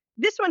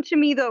 This one to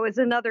me, though, is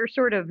another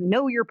sort of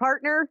know your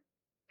partner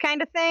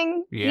kind of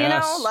thing.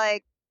 Yes.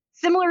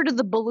 Similar to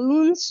the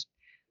balloons.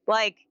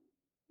 Make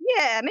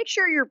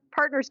sure your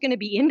partner's going to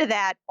be into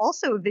that.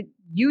 Also, that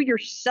you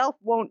yourself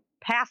won't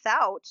pass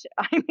out.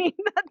 I mean,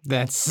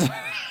 that's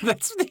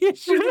the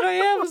issue that I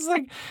have. Is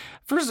like,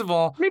 first of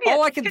all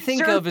I can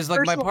think of is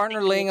like my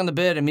partner laying on the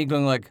bed and me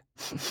going like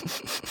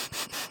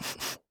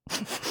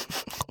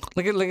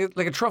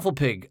like a truffle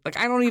pig. Like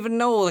I don't even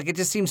know. Like it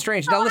just seems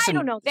strange. Now listen, I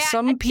don't know.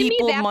 Some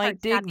people might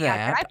dig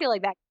that. I feel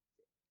like that.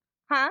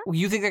 Huh?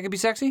 You think that could be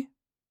sexy?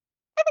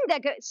 I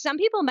think that some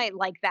people might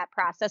like that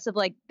process of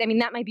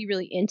that might be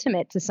really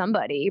intimate to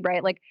somebody,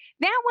 right? Like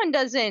that one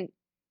doesn't.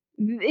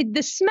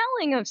 The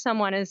smelling of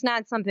someone is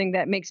not something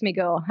that makes me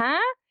go, huh?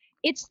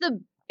 It's the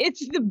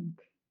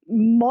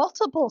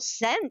multiple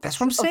scents. That's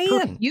what I'm saying.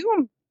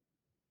 Perfume.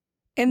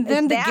 And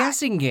then the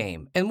guessing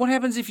game. And what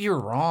happens if you're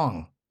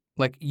wrong?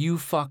 Like, you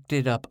fucked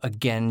it up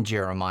again,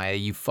 Jeremiah.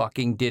 You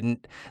fucking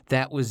didn't.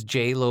 That was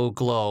J-Lo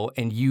Glow,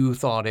 and you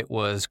thought it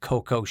was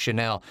Coco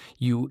Chanel.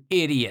 You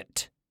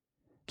idiot.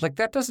 Like,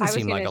 that doesn't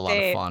seem like a lot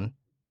of fun.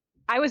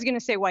 I was going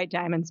to say White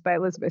Diamonds by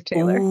Elizabeth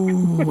Taylor.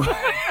 Ooh.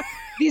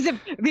 These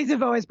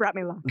have always brought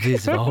me luck.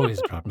 These have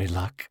always brought me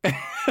luck. I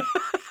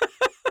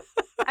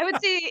would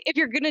say if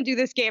you're going to do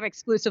this game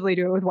exclusively,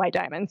 do it with White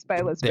Diamonds by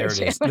Elizabeth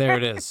Taylor. There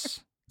it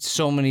is.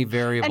 So many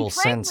variable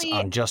scents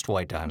on just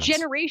White Diamonds.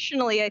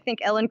 Generationally, I think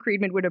Ellen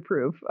Friedman would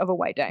approve of a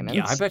White Diamonds.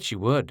 Yeah, I bet she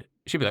would.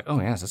 She'd be like, oh,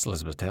 yes, that's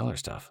Elizabeth Taylor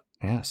stuff.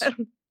 Yes.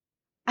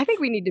 I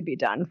think we need to be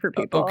done for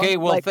people. Okay,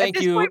 well,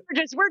 thank you. Point,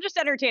 we're just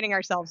entertaining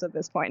ourselves at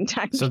this point in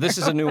time. So this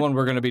is a new one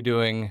we're going to be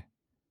doing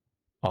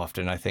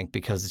often, I think,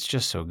 because it's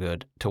just so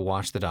good to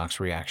watch the doc's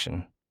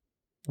reaction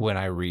when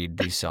I read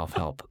these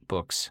self-help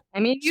books. I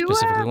mean,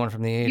 specifically one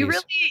from the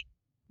 80s.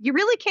 You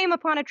really came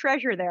upon a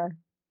treasure there.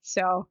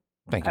 So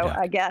thank you, Doc.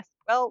 I guess.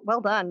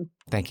 Well done.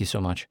 Thank you so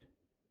much.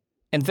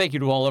 And thank you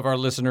to all of our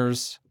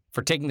listeners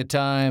for taking the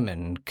time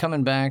and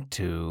coming back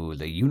to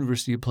the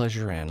University of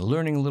Pleasure and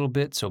learning a little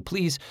bit. So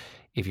please,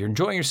 if you're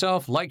enjoying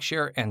yourself, like,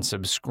 share, and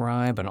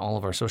subscribe on all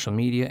of our social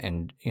media,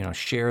 and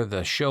share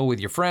the show with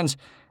your friends.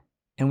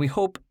 And we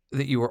hope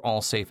that you are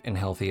all safe and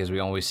healthy, as we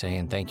always say.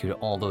 And thank you to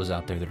all those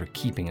out there that are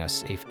keeping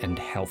us safe and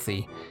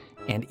healthy.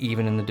 And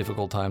even in the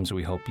difficult times,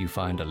 we hope you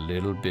find a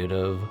little bit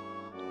of...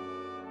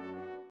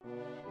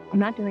 I'm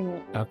not doing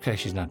it. Okay,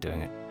 she's not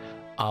doing it.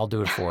 I'll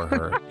do it for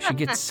her. She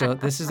gets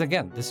this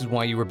is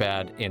why you were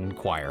bad in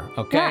choir,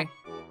 okay?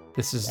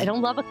 Yeah. I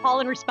don't love a call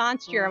and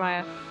response,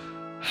 Jeremiah.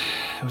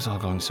 It was all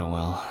going so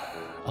well.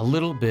 A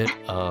little bit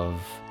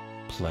of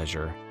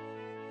pleasure.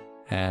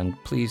 And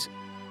please,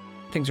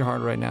 things are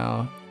hard right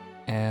now,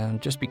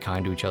 and just be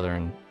kind to each other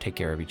and take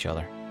care of each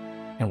other.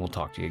 And we'll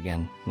talk to you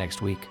again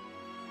next week.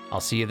 I'll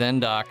see you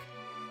then, Doc.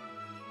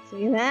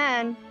 See you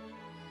then.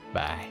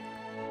 Bye.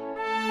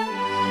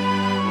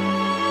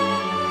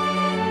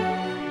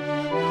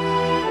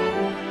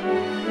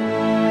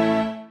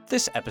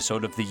 This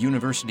episode of the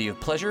University of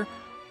Pleasure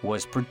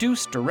was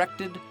produced,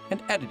 directed,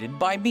 and edited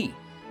by me,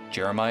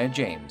 Jeremiah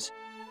James.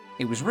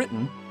 It was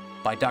written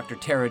by Dr.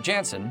 Tara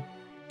Jansen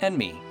and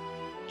me,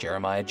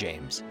 Jeremiah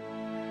James.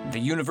 The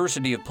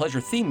University of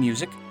Pleasure theme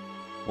music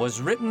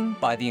was written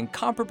by the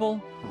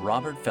incomparable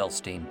Robert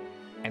Felstein.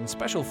 And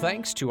special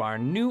thanks to our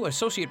new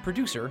associate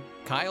producer,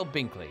 Kyle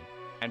Binkley.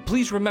 And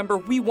please remember,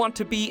 we want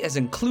to be as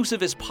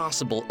inclusive as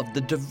possible of the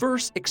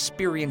diverse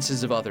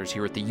experiences of others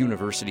here at the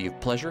University of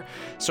Pleasure.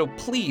 So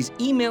please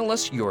email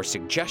us your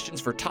suggestions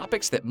for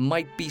topics that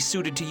might be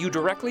suited to you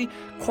directly,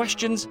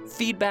 questions,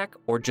 feedback,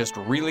 or just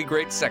really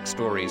great sex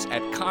stories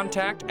at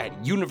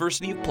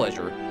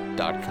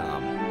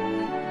contact@universityofpleasure.com.